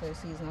crab, you know, so the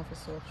season have to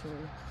so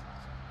true.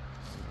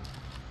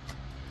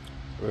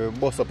 We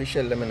bust up the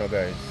shell, them, you know,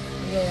 guys.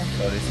 Yeah.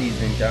 So the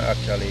seasoning can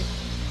actually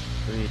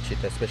reach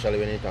it, especially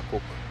when it's a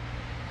cook.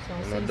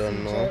 So you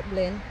don't know.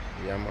 Blend.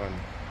 Yeah, man.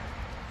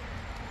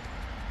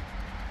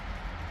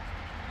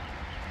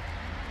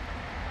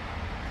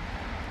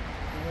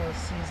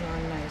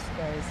 Season nice,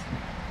 guys.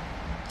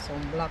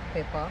 Some black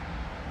pepper,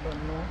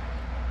 don't know.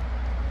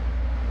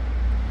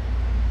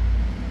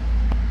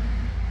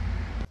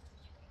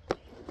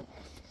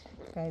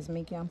 Guys,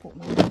 make you put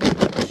my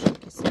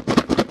shake it.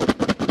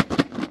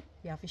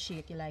 You have to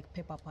shake it like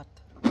pepper pot.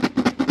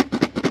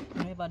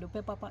 You never do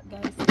pepper pot,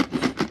 guys.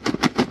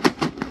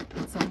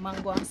 With some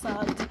mango and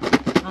salt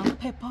and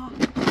pepper.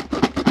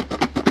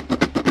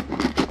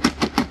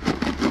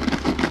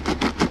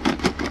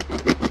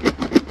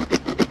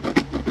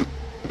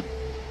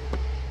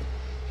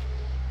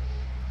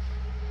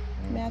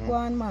 Go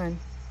on, man.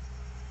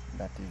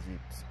 That is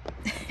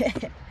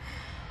it.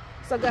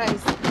 So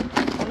guys,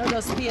 I'm not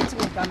just stay tuned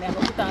because I'm going to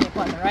put on the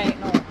pan right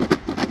now.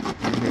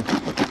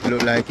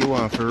 Look like you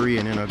want for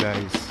rain, you know,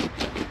 guys.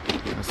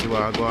 You see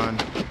what I go on?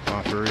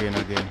 Want for rain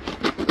again.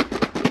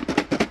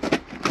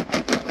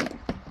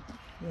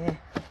 Yeah.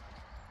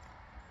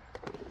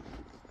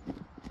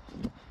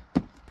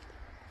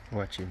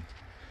 Watch him.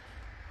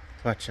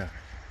 Watch her.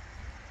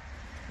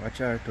 Watch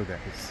her too,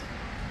 guys.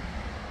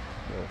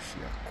 Oh,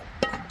 shit.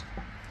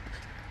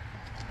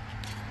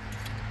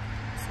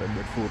 So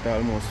the food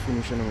almost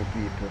finishing with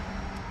people,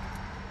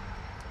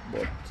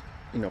 but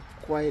you know,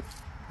 quite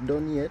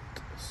done yet.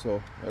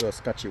 So I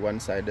just catch it one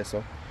side there,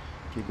 so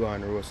keep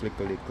going roast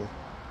little.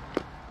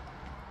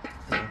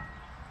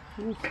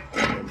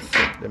 And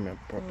set them up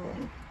proper.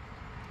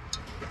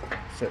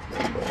 Set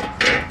them down.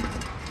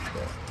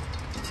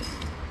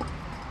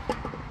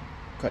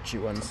 Catch it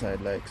one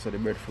side like so the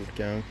breadfruit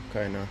can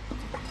kind of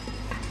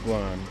go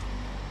on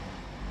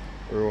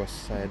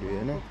roast sideways,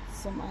 you know. Put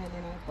some oil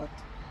in our pot.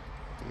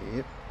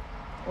 Yep.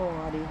 Oh,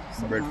 are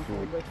they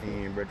Breadfruit,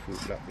 breadfruit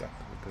black.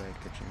 Look like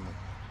catching up.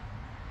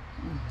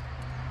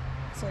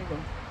 So you go.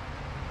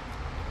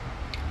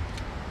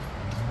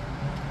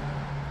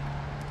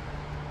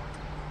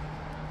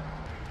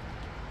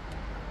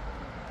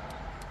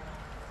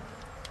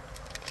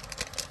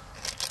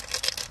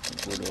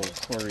 Good old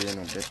curry and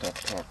a better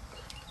pack.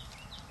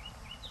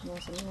 No,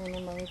 so I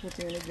remember we put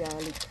in the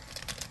garlic.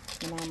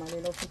 I normally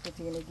love to put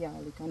in the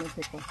garlic and the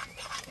pepper.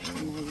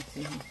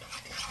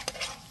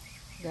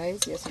 Guys,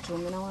 yes, it's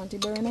true. I don't want to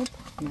burn up.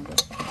 No,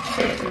 but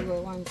we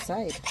go one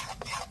side.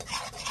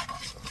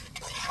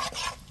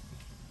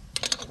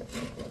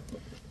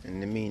 In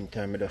the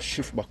meantime, I just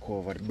shift back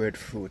over the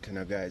breadfruit, you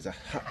know, guys. I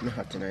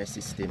hot in my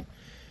system.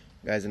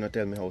 Guys, you know,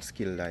 tell me how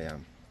skilled I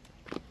am.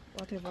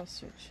 Whatever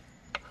stretch.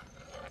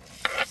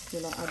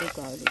 Still add the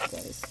garlic,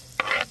 guys.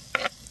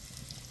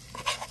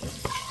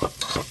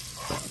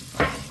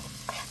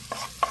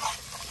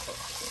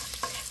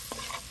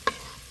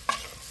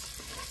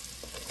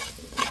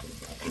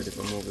 Ready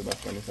to move it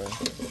back on the fire?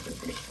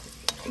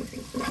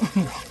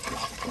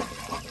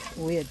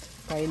 Weird,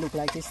 because it look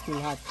like it's still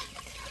hot.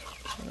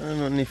 I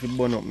don't know if it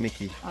burn up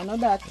Mickey. I know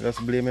that.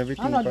 Just blame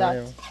everything I know for that.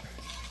 you.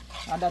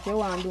 And that you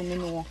want to do me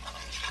know.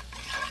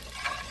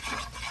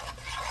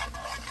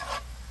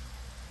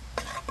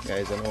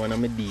 Guys, I know one of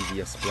my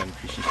devious plan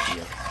fishy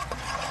here.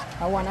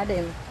 I one of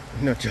them.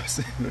 Not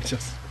just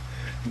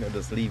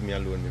leave me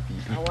alone, my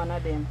people. I one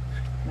of them.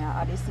 Now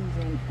add the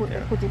seasoning. Put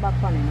it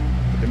back on it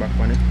now. Put it back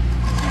on it.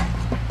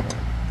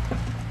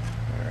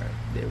 Alright,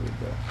 there we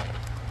go.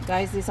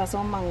 Guys, this is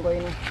some mango,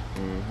 you know.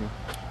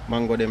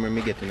 Mango them when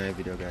we get in our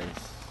video, guys.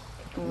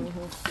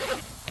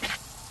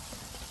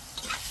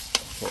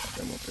 Pop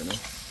them up, you know.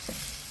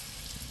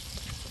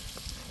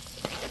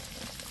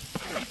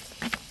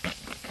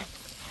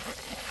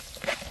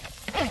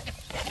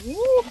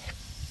 Woo!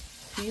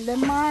 Feel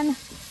them, man.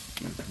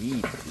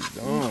 Heat is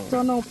on.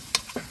 Turn up.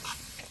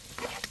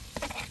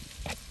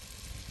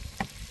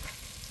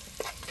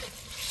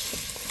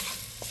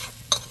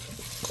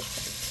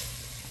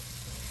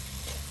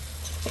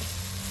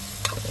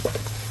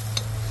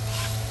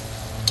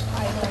 I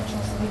don't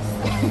trust this.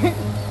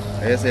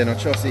 I say no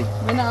trust it.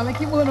 Me nah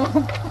make it burn up.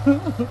 Nah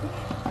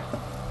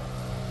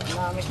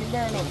make it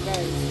burn up,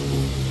 guys.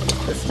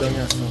 Let's down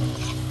here, so.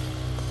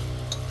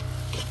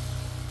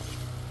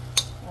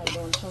 I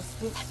don't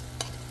trust it.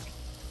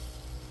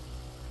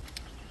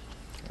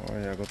 Oh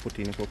yeah, I go put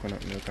in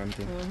coconut milk and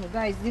thing.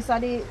 Guys, this are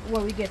the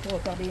what we get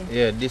out of the.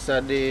 Yeah, these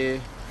are the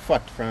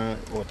fat from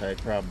out of the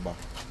crab back.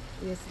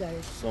 Yes,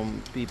 guys.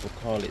 Some people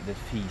call it the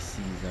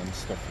feces and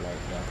stuff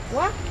like that.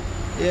 What?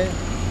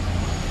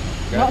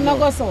 Yeah. No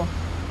go so.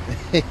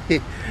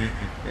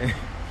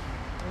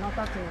 Not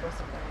a thing go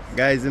so, guys.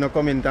 Guys, you know,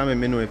 comment and let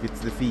me know if it's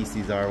the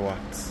feces or what.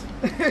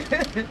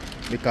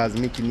 Because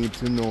Mickey needs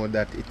to know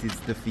that it is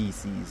the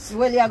feces.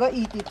 Well, you go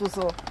eat it too,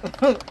 so.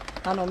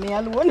 I know me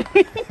alone.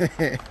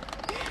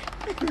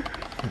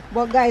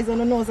 But guys, you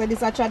know, so this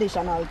is a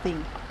traditional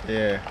thing.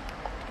 Yeah.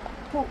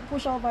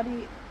 Push over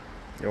the.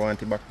 You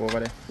want it back over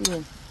there?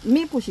 Yeah.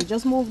 Me push it,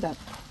 just move that.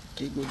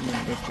 Okay, good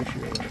man, just push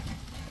it over there.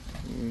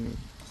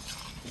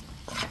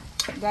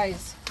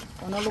 Guys,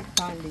 I wanna look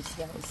on this,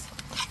 guys.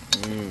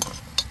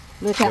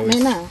 Look How at me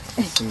now.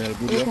 Smell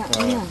good. Look at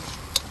me now.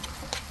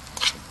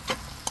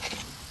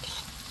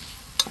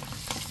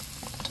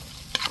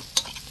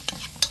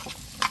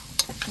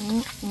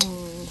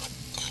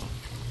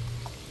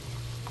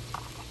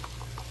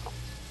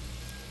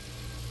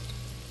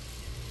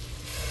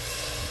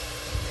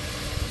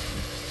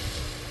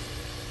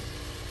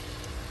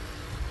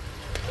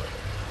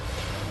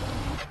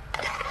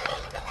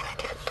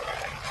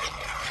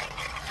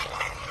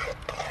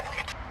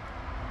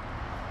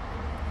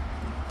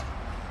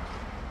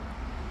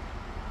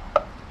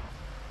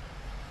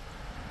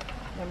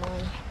 Come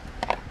on.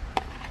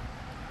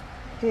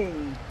 Hey.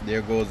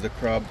 There goes the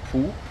crab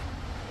poop.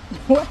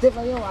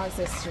 Whatever you want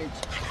to say,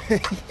 Stretch.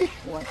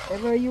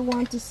 Whatever you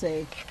want to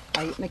say.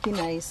 I make it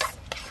nice.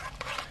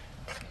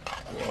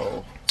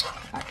 Wow.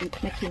 I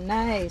make it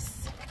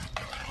nice.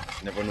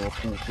 Never know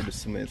poop would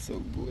smell so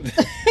good.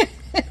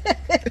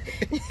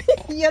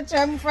 You're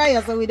trying to fry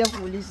us with the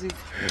foolishness.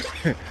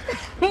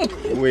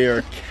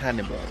 We're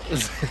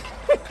cannibals.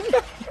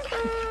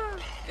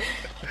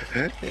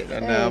 It's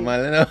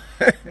normal, you know.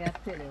 Me I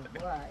tell you,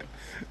 boy.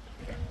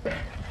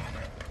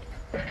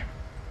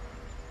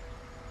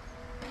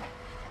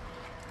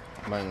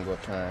 Mango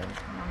time.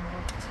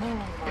 Mango time,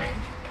 man.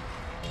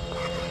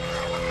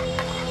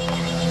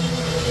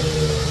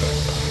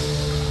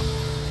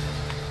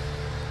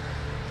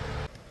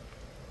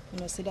 You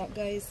know, see that,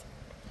 guys?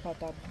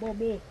 Pot of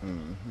bubble.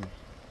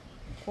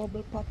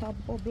 Bubble pot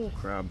bubble.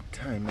 Crab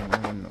time,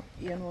 no.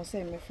 You know,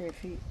 say me free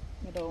feet.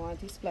 I don't want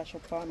to splash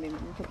up for me. I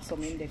put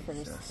some in there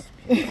first.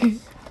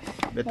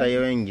 Better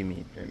you ain't give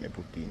me than I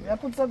put in. I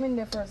put some in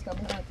there first because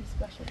I want to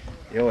splash up for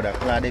me. Yo, that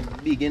crab is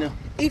big, you know.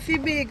 If he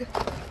big.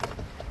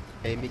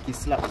 Hey, make you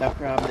slap that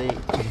crab there.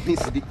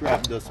 Miss the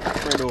crab just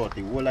spread out.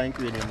 The whole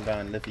ingredient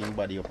gone, left him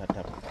body up at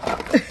top.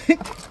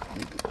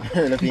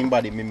 Left him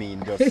body, me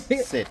mean, just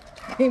set.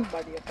 Him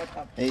body up at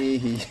top.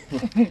 Hey,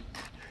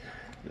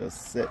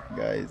 just set,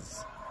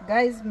 guys.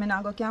 Guys, me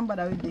not go can't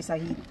bother with this a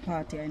heat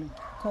party, you know.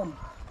 Come.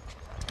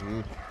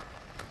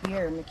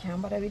 Here, me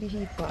can't bother with the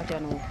heat party, you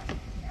know.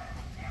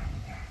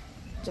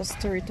 Just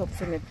stir it up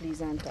for me, please,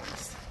 and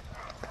thanks.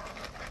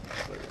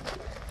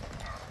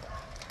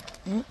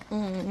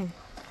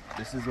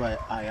 This is why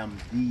I am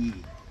the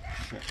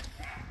chef.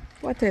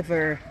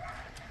 Whatever.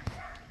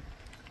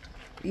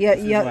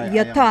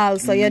 You're tall,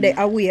 so you're the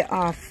away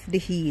off the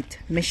heat.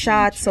 Me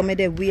short, so me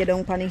the way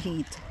down on the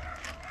heat.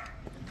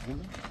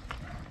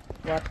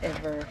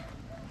 Whatever.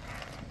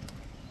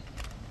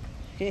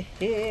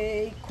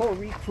 Hey,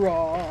 curry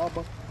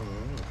crab.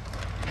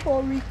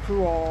 Curry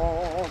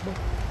crab.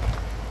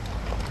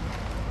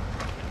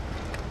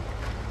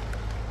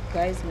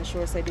 Guys, me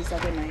sure say this are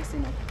the nice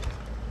enough.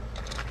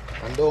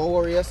 And don't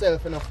worry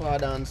yourself, in a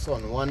father and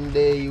son. One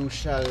day you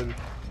shall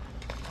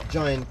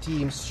join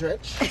Team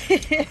Stretch.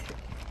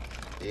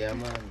 Yeah,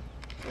 man.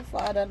 The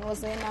father knows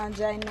say not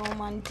join no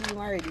man team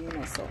already, you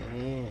know, so.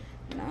 Yeah.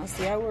 Now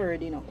say a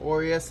word, you know.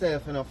 Worry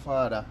yourself, in a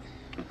father.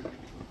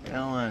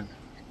 Yeah, man.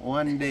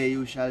 One day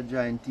you shall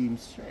join Team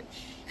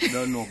Stretch.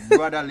 Don't know.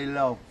 Brotherly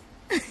love.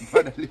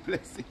 Brotherly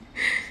blessing.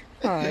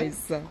 Hi,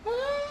 sir.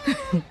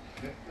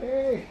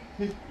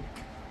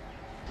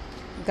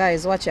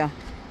 Guys, watch ya.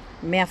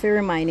 Me have to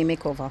remind him make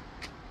cover.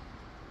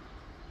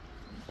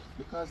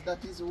 Because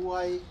that is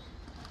why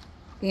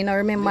you know,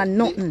 remember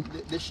nothing.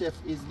 The chef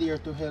is there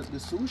to help the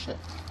sous chef.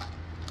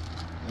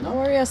 You know? Don't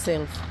worry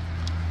yourself.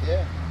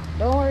 Yeah.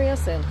 Don't worry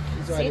yourself.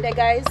 See the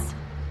guys?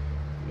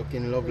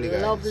 Looking lovely,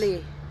 guys.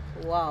 Lovely.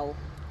 Wow.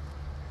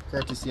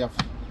 Courtesy of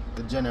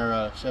the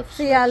general chef.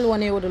 See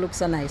alone you would look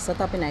so nice, so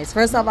top nice.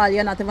 First of all,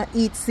 you're not even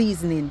eat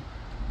seasoning.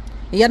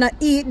 You not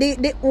eat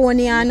the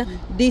onion,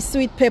 the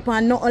sweet pepper,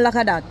 and nothing like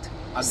that.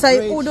 So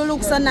it would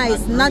look so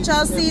nice.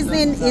 Natural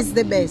seasoning is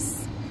the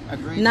best.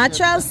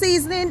 Natural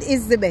seasoning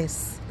is the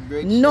best.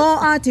 No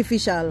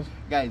artificial.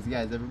 Guys,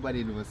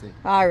 everybody knows it.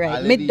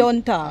 Alright, me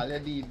don't talk. All you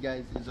need,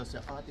 guys, is just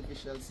your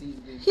artificial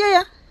seasoning.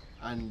 Yeah.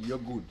 And you're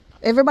good.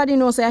 Everybody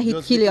knows I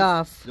hit kill you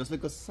off. Just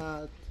like a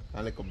salt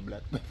and like a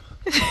black pepper.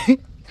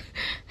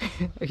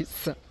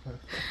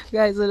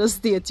 Guys, just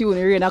stay tuned.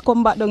 We're gonna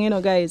come back down, you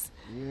know, guys.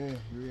 Yeah,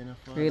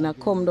 we're gonna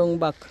come down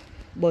back.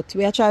 But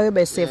we are trying our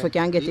best, see if we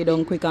can get it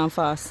done quick and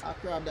fast. I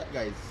crab that,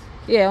 guys.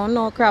 Yeah,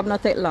 no crab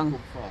not take long.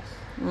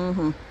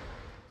 The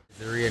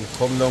rain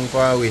come down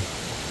far away.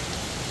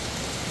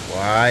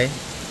 Why?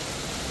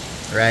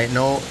 Right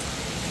now,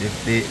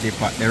 they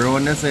pack the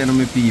round the side of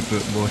my people,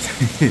 but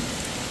the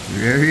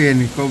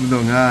rain come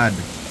down hard.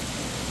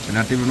 I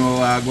not even know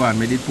where I go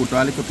on. I did put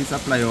a little piece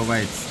of fly over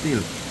it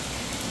still.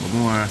 But I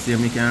want to see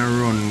if I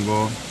can run,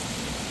 go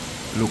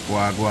look where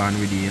I go on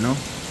with it, you know.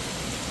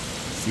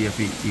 See if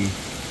it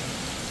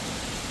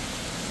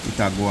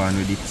go on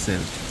with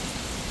itself.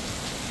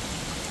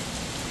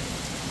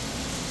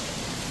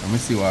 Let me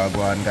see what I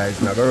go on, guys.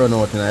 I'm going to run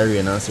out in the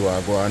rain and see what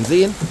I go on.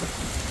 Zane?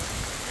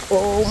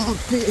 Oh, my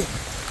pig.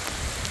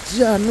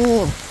 Ja,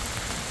 no.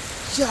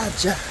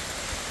 Ja.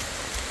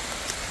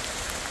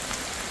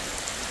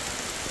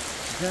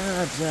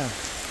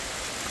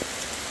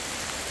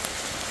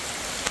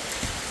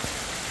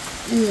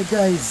 Yeah,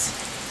 guys.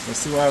 Let's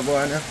see what I go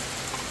on here.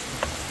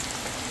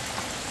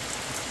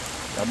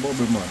 The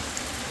bubble, man.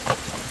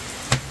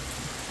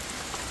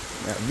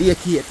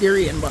 Vacate the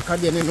rain back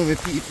again, you know, my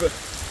people.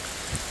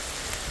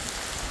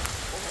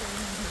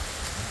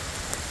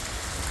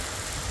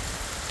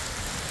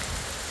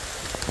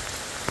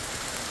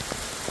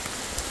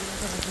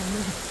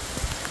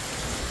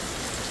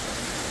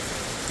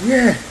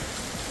 Yeah,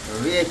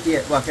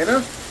 vacate back, you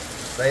know.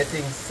 So I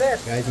think set.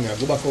 Guys, I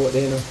go back out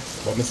there, you know.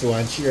 But I still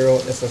want to cheer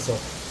out this so.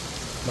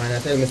 Man, I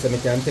tell me I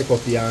can take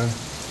up here and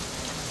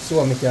see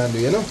what I can do,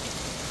 you know.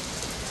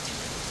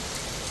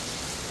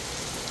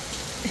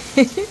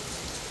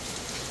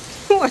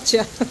 Watch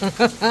ya.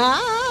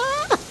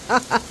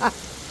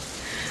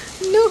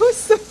 No,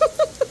 so.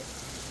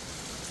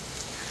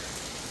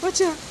 Watch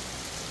ya.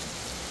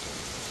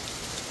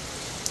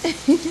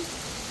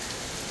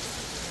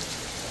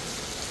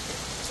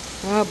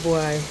 Oh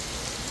boy.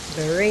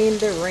 The rain,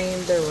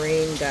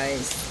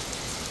 guys.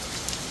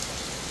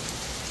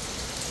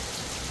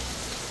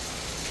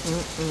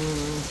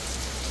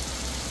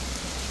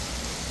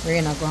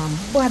 Rain are gone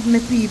bad, my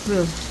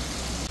people.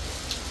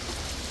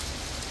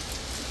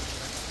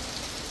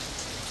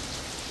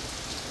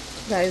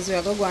 Guys, we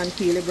are going to go and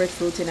peel the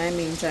breadfruit in the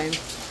meantime.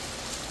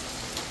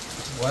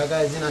 Why,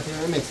 guys, it not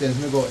even make sense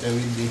me go out there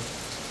with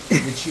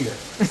the chair.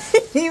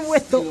 He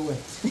wet Still up.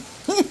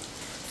 wet.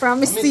 From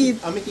my seed.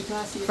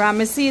 From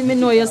my seed, me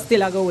know you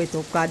still a go with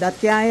up, because that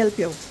can help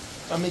you.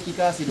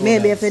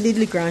 Maybe if you did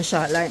liquor and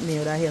shot like me, it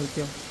would help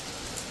you.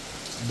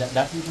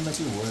 That even make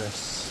it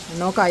worse.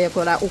 No, because you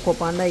could have hook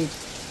up under it.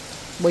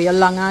 But you're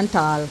long and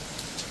tall.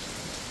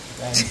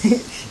 Guys,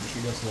 she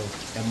just look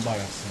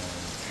embarrassed now.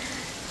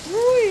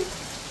 Really?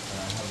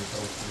 Have it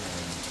out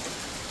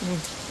here.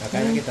 I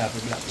kind of get off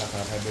the black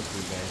off her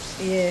bedroom, guys.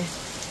 Yeah.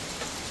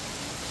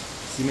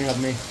 See me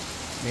have me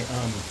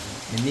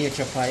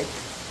nature pipe.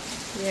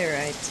 Yeah,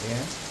 right.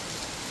 Yeah.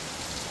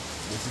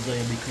 This is how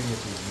you be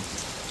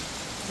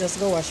creative. Just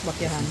go wash back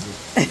your hand.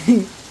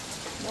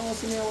 No,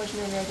 see me I wash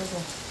my hand as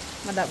well.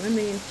 What that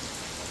mean?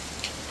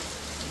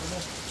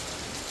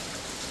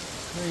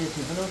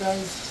 Creative, you know,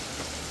 guys.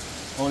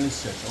 Only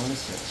stretch, only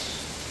stretch.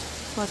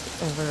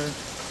 Whatever.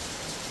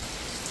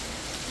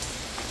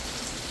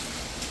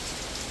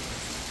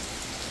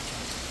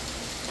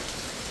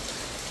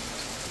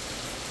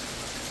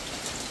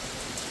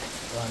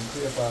 One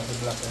clear part of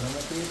the black and on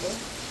the paper.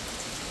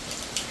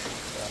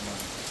 Come on.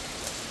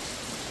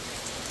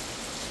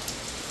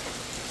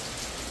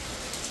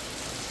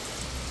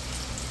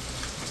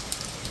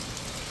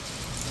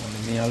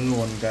 Only me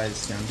alone,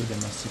 guys, can do them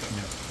a sick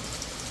milk.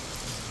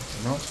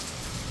 You know?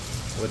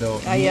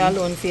 Without Are me, you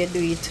alone for you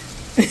do it?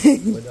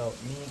 without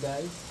me,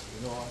 guys,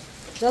 you know.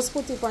 Just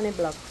put it on the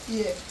block.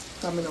 Yeah.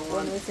 Coming on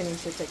When one. we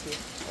finish, you take it.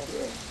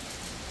 Okay.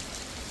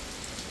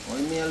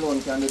 Only me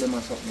alone can do them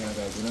a something,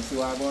 guys. You know, see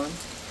what I go on?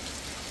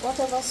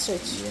 Whatever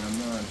stretch. Yeah,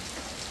 man.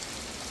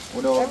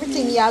 Without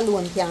Everything me, you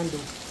alone can do.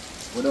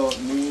 without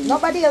me,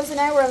 Nobody else in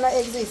the world not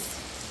exist.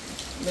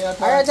 me I Or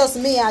can't- just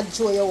me I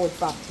show you wood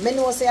for. Me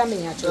know say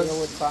me I show you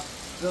wood for.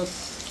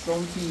 just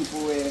some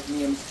people where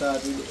name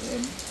start with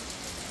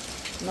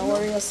M. No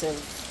worry yourself.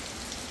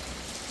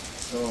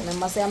 So,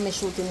 Remember say me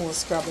shooting more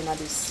scrap in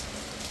this.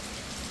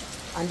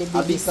 And the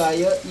because biggest.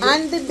 you,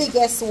 And the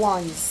biggest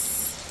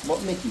ones.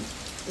 but Mickey,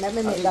 Let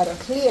me make Abika. that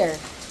clear.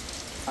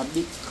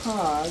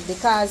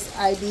 because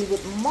I deal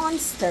with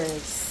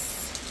monsters.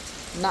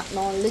 Not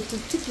no little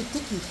ticky. you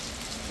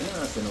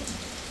don't say nothing.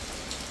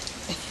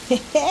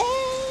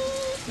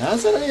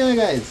 That's what I know,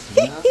 guys.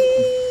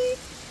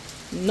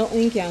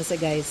 Nothing can say,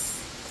 guys.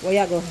 What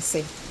you gonna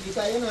say?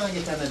 Because you know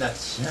get another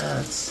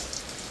chance.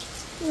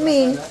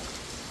 Me.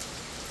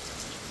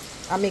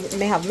 I mean,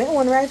 may have my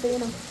own rifle, you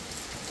know.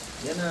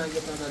 You know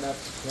get another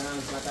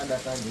chance like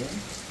that again.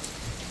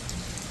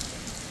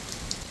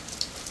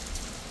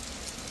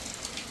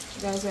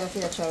 Guys, we have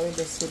to try our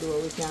best to do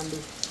what we can do.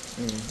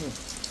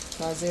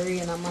 Because the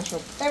rain and mash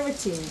up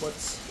everything, but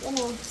you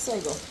know, so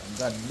you go.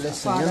 God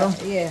bless you, Father, you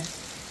know. yeah.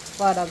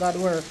 Father God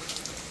work.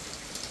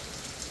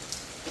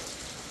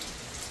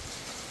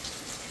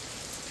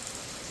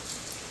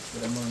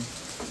 Yeah, man.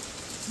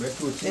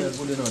 Breadfruit smell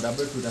good, you know. That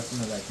breadfruit that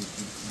smell like it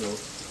though.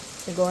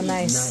 It go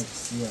nice.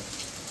 Nice, yeah.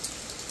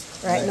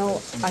 Right Right, now,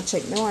 that's I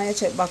check. Now I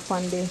check back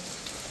on the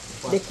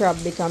crab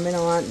because you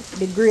know want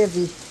the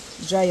gravy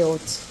dry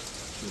out.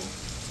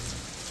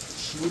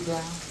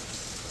 Sugar.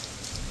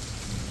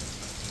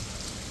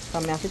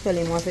 Come I have to tell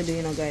him what to do,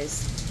 you know,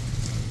 guys.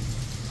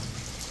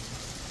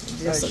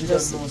 Guys, she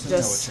doesn't know, so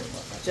now we'll check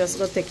back. Just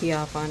go take it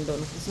off and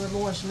done. So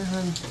I wash my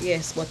hand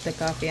Yes, but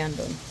take off your hand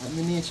done. at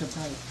my nature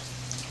pipe.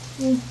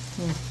 So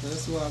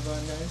that's what I'm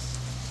going, guys.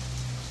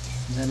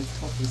 And then it's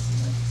tough,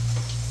 isn't it?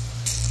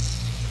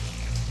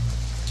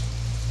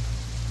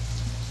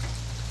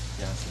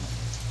 Yeah, so.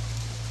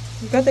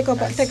 You can take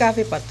Nice. take off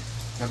your pot.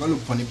 I'm going to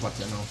look for the pot,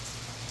 you know.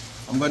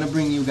 I'm going to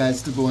bring you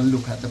guys to go and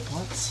look at the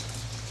pots.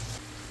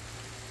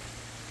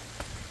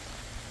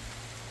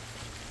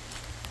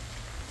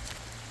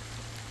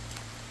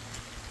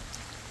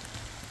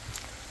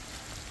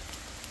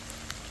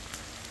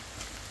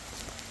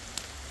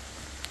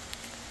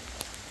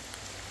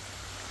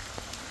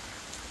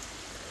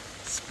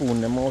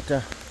 Spoon them out.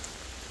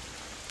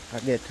 I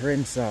get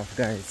rinse off,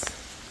 guys.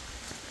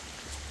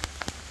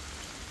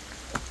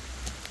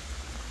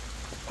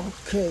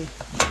 Okay,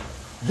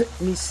 let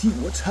me see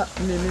what's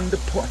happening in the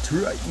pot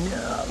right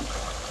now.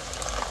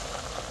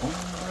 Oh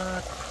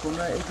my,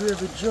 gonna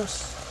gravy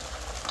just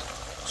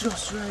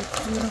right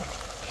here.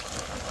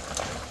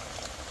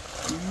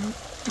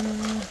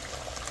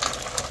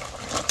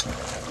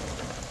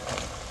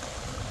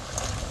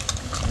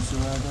 So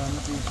I got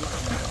people.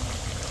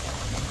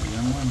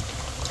 Yeah, man.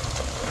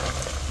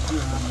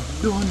 Yeah, I'm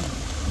done.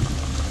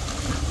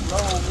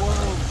 Oh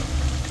wow.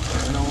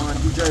 I don't want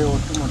to dry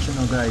out too much, you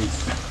know, guys.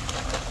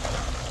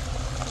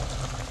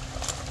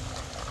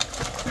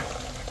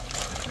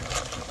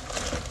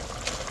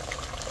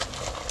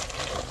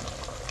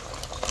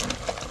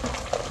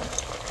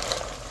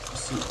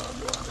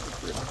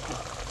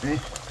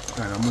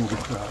 Kind of move the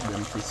crab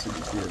then to see the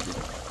gravy.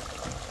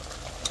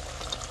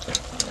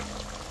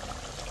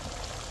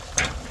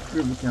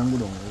 Gravy can go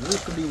down a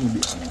little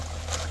bit now.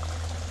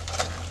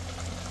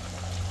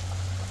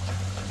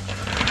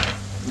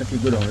 Let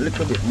it go down a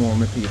little bit more,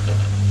 my people.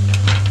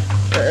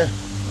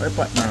 My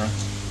pot now.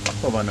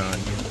 Cover now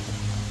again.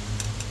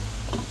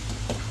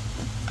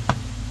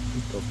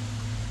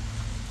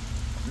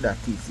 That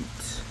is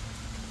it.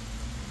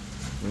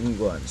 Let me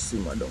go and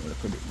simmer down a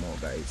little bit more,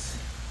 guys.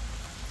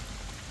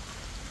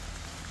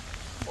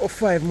 Oh,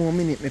 5 more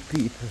minutes, my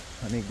people,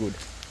 and it good.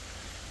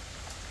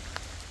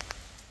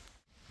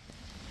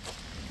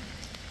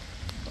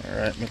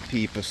 Alright, my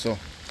people, so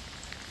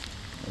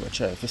I'm gonna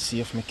try to see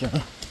if I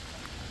can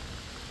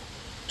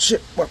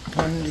check back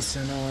on this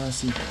and I wanna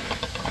see.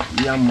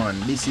 Yeah man,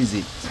 this is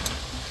it.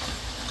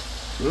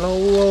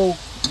 Wow,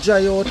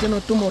 dry out,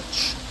 not too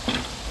much.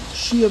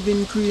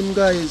 Shaving cream,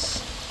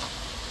 guys.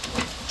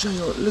 Dry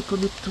out a little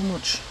bit too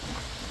much.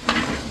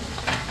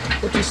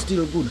 But it's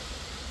still good.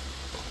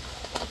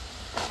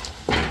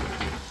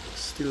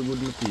 Still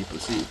good, my people,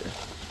 see there.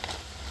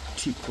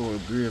 Thick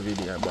old gravy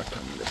there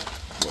bottom there.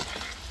 But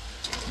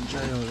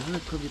dry out a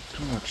little bit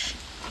too much.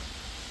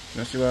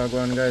 You see what I go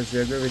on, guys?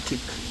 They're very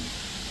thick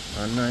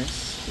and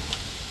nice.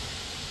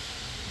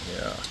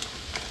 Yeah.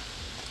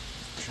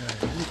 Try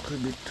a little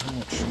bit too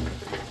much.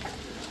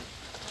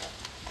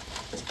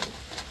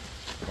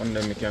 And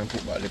then we can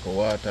put back a little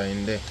water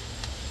in there.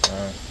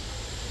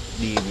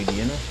 Deal with it,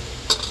 you know.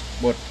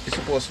 But it's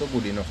supposed to be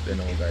good enough there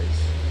now, guys.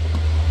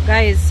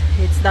 Guys,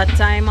 it's that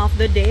time of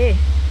the day.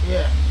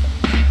 Yeah.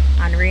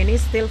 And rain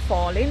is still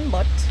falling,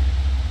 but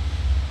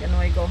you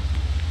know you go.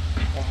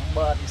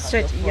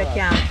 Stretch, you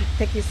can't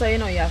take it, so you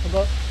know you have to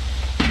go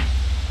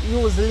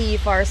use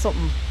leaf or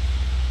something.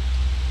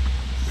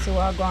 So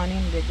I'm going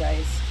in there,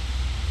 guys.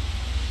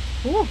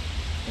 Ooh,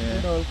 Yeah.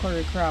 good old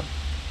curry crab.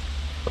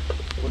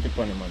 Put it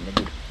on him, man.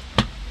 Good.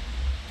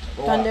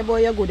 Tande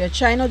boy, you're good. You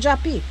try no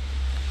jappy.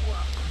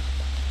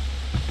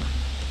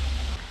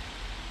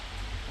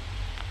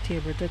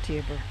 Table to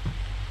table.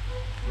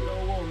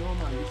 No,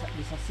 man.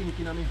 This is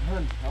sinking on my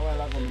hand. A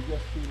while ago, I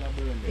just feel a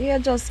burn there. You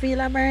just feel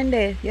a burn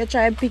there. You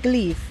try pick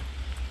leaf.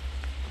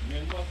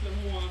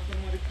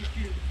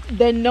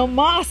 Then no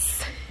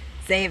moss.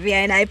 Xavier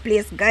in our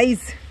place,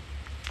 guys.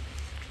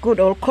 Good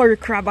old curry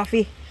crab of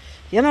it.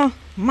 You know,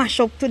 mash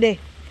up today.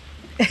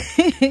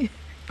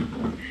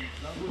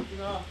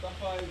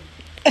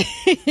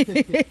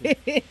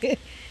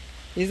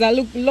 It's a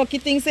lucky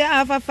thing say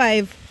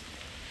 5:30.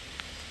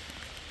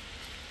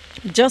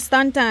 Just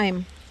on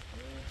time.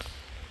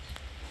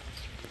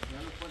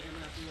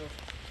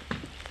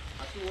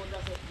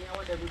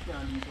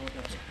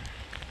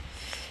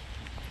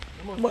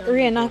 But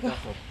rain,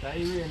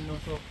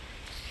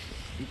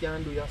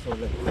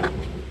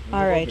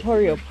 alright,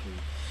 hurry up.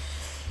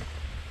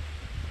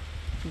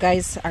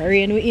 Guys, a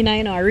rain we in,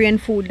 you know, a rain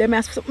food. Them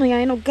have something,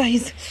 you know,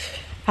 guys.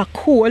 A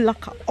cold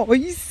like a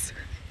ice.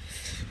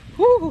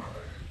 Whew.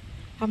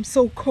 I'm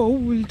so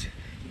cold.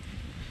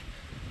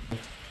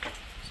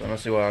 So now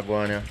see what I go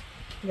on here.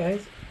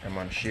 Guys. I'm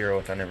on shear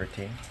out and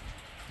everything.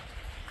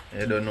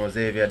 You don't know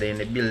Xavier they in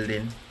the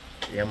building.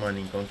 Yeah man,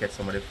 you can get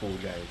some of the food,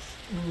 guys.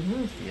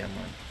 Yeah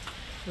man.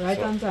 Right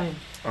So, on time.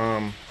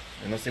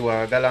 You know see what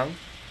I go along?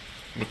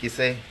 Mickey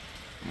say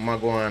I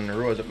go and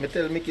rose up. Me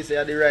tell Mickey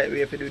say the right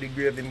way if you do the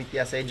gravy. Mickey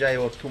I say dry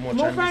out too much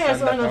No and fry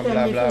this and that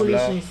and blah blah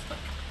blah.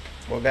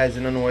 But guys,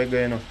 you don't know where you're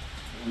going now.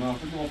 No,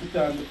 if you don't put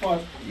it in the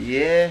pot.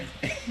 Yeah.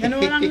 You know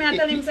when I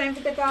tell him saying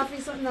to take off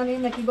something and he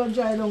make it go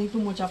dry down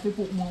too much, I have to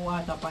put more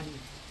water on it.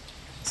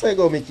 So you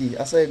go, Mickey.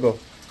 I say go.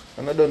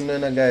 And I don't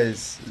know,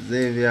 guys.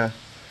 Xavier,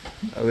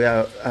 we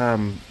are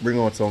bring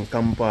out some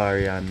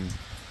Campari and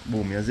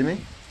boom. You see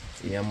me?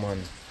 Yeah,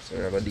 man. So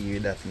we're gonna deal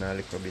with that in a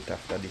little bit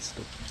after this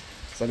too.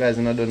 So guys,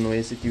 I don't know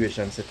the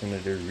situation setting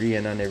with the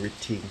rain and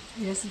everything.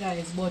 Yes,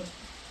 guys. But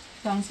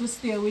thanks for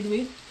stay with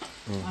me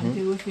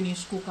until we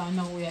finish cook and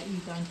now we are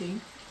eat and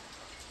thing.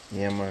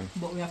 Yeah, man.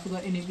 But we have to go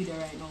any video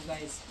right now,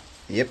 guys.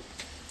 Yep.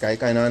 I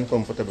kind of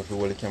uncomfortable for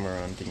hold the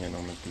camera and thing, you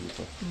know, my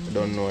people. I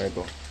don't know where I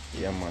go.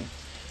 Yeah, man.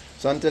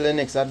 So until the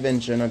next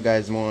adventure, you know,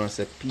 guys, I want to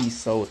say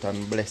peace out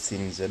and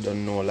blessings. You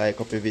don't know, like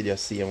up the video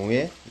same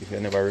way. If you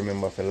never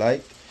remember to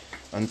like.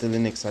 Until the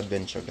next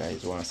adventure,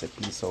 guys, I want to say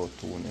peace out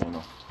too, you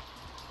know.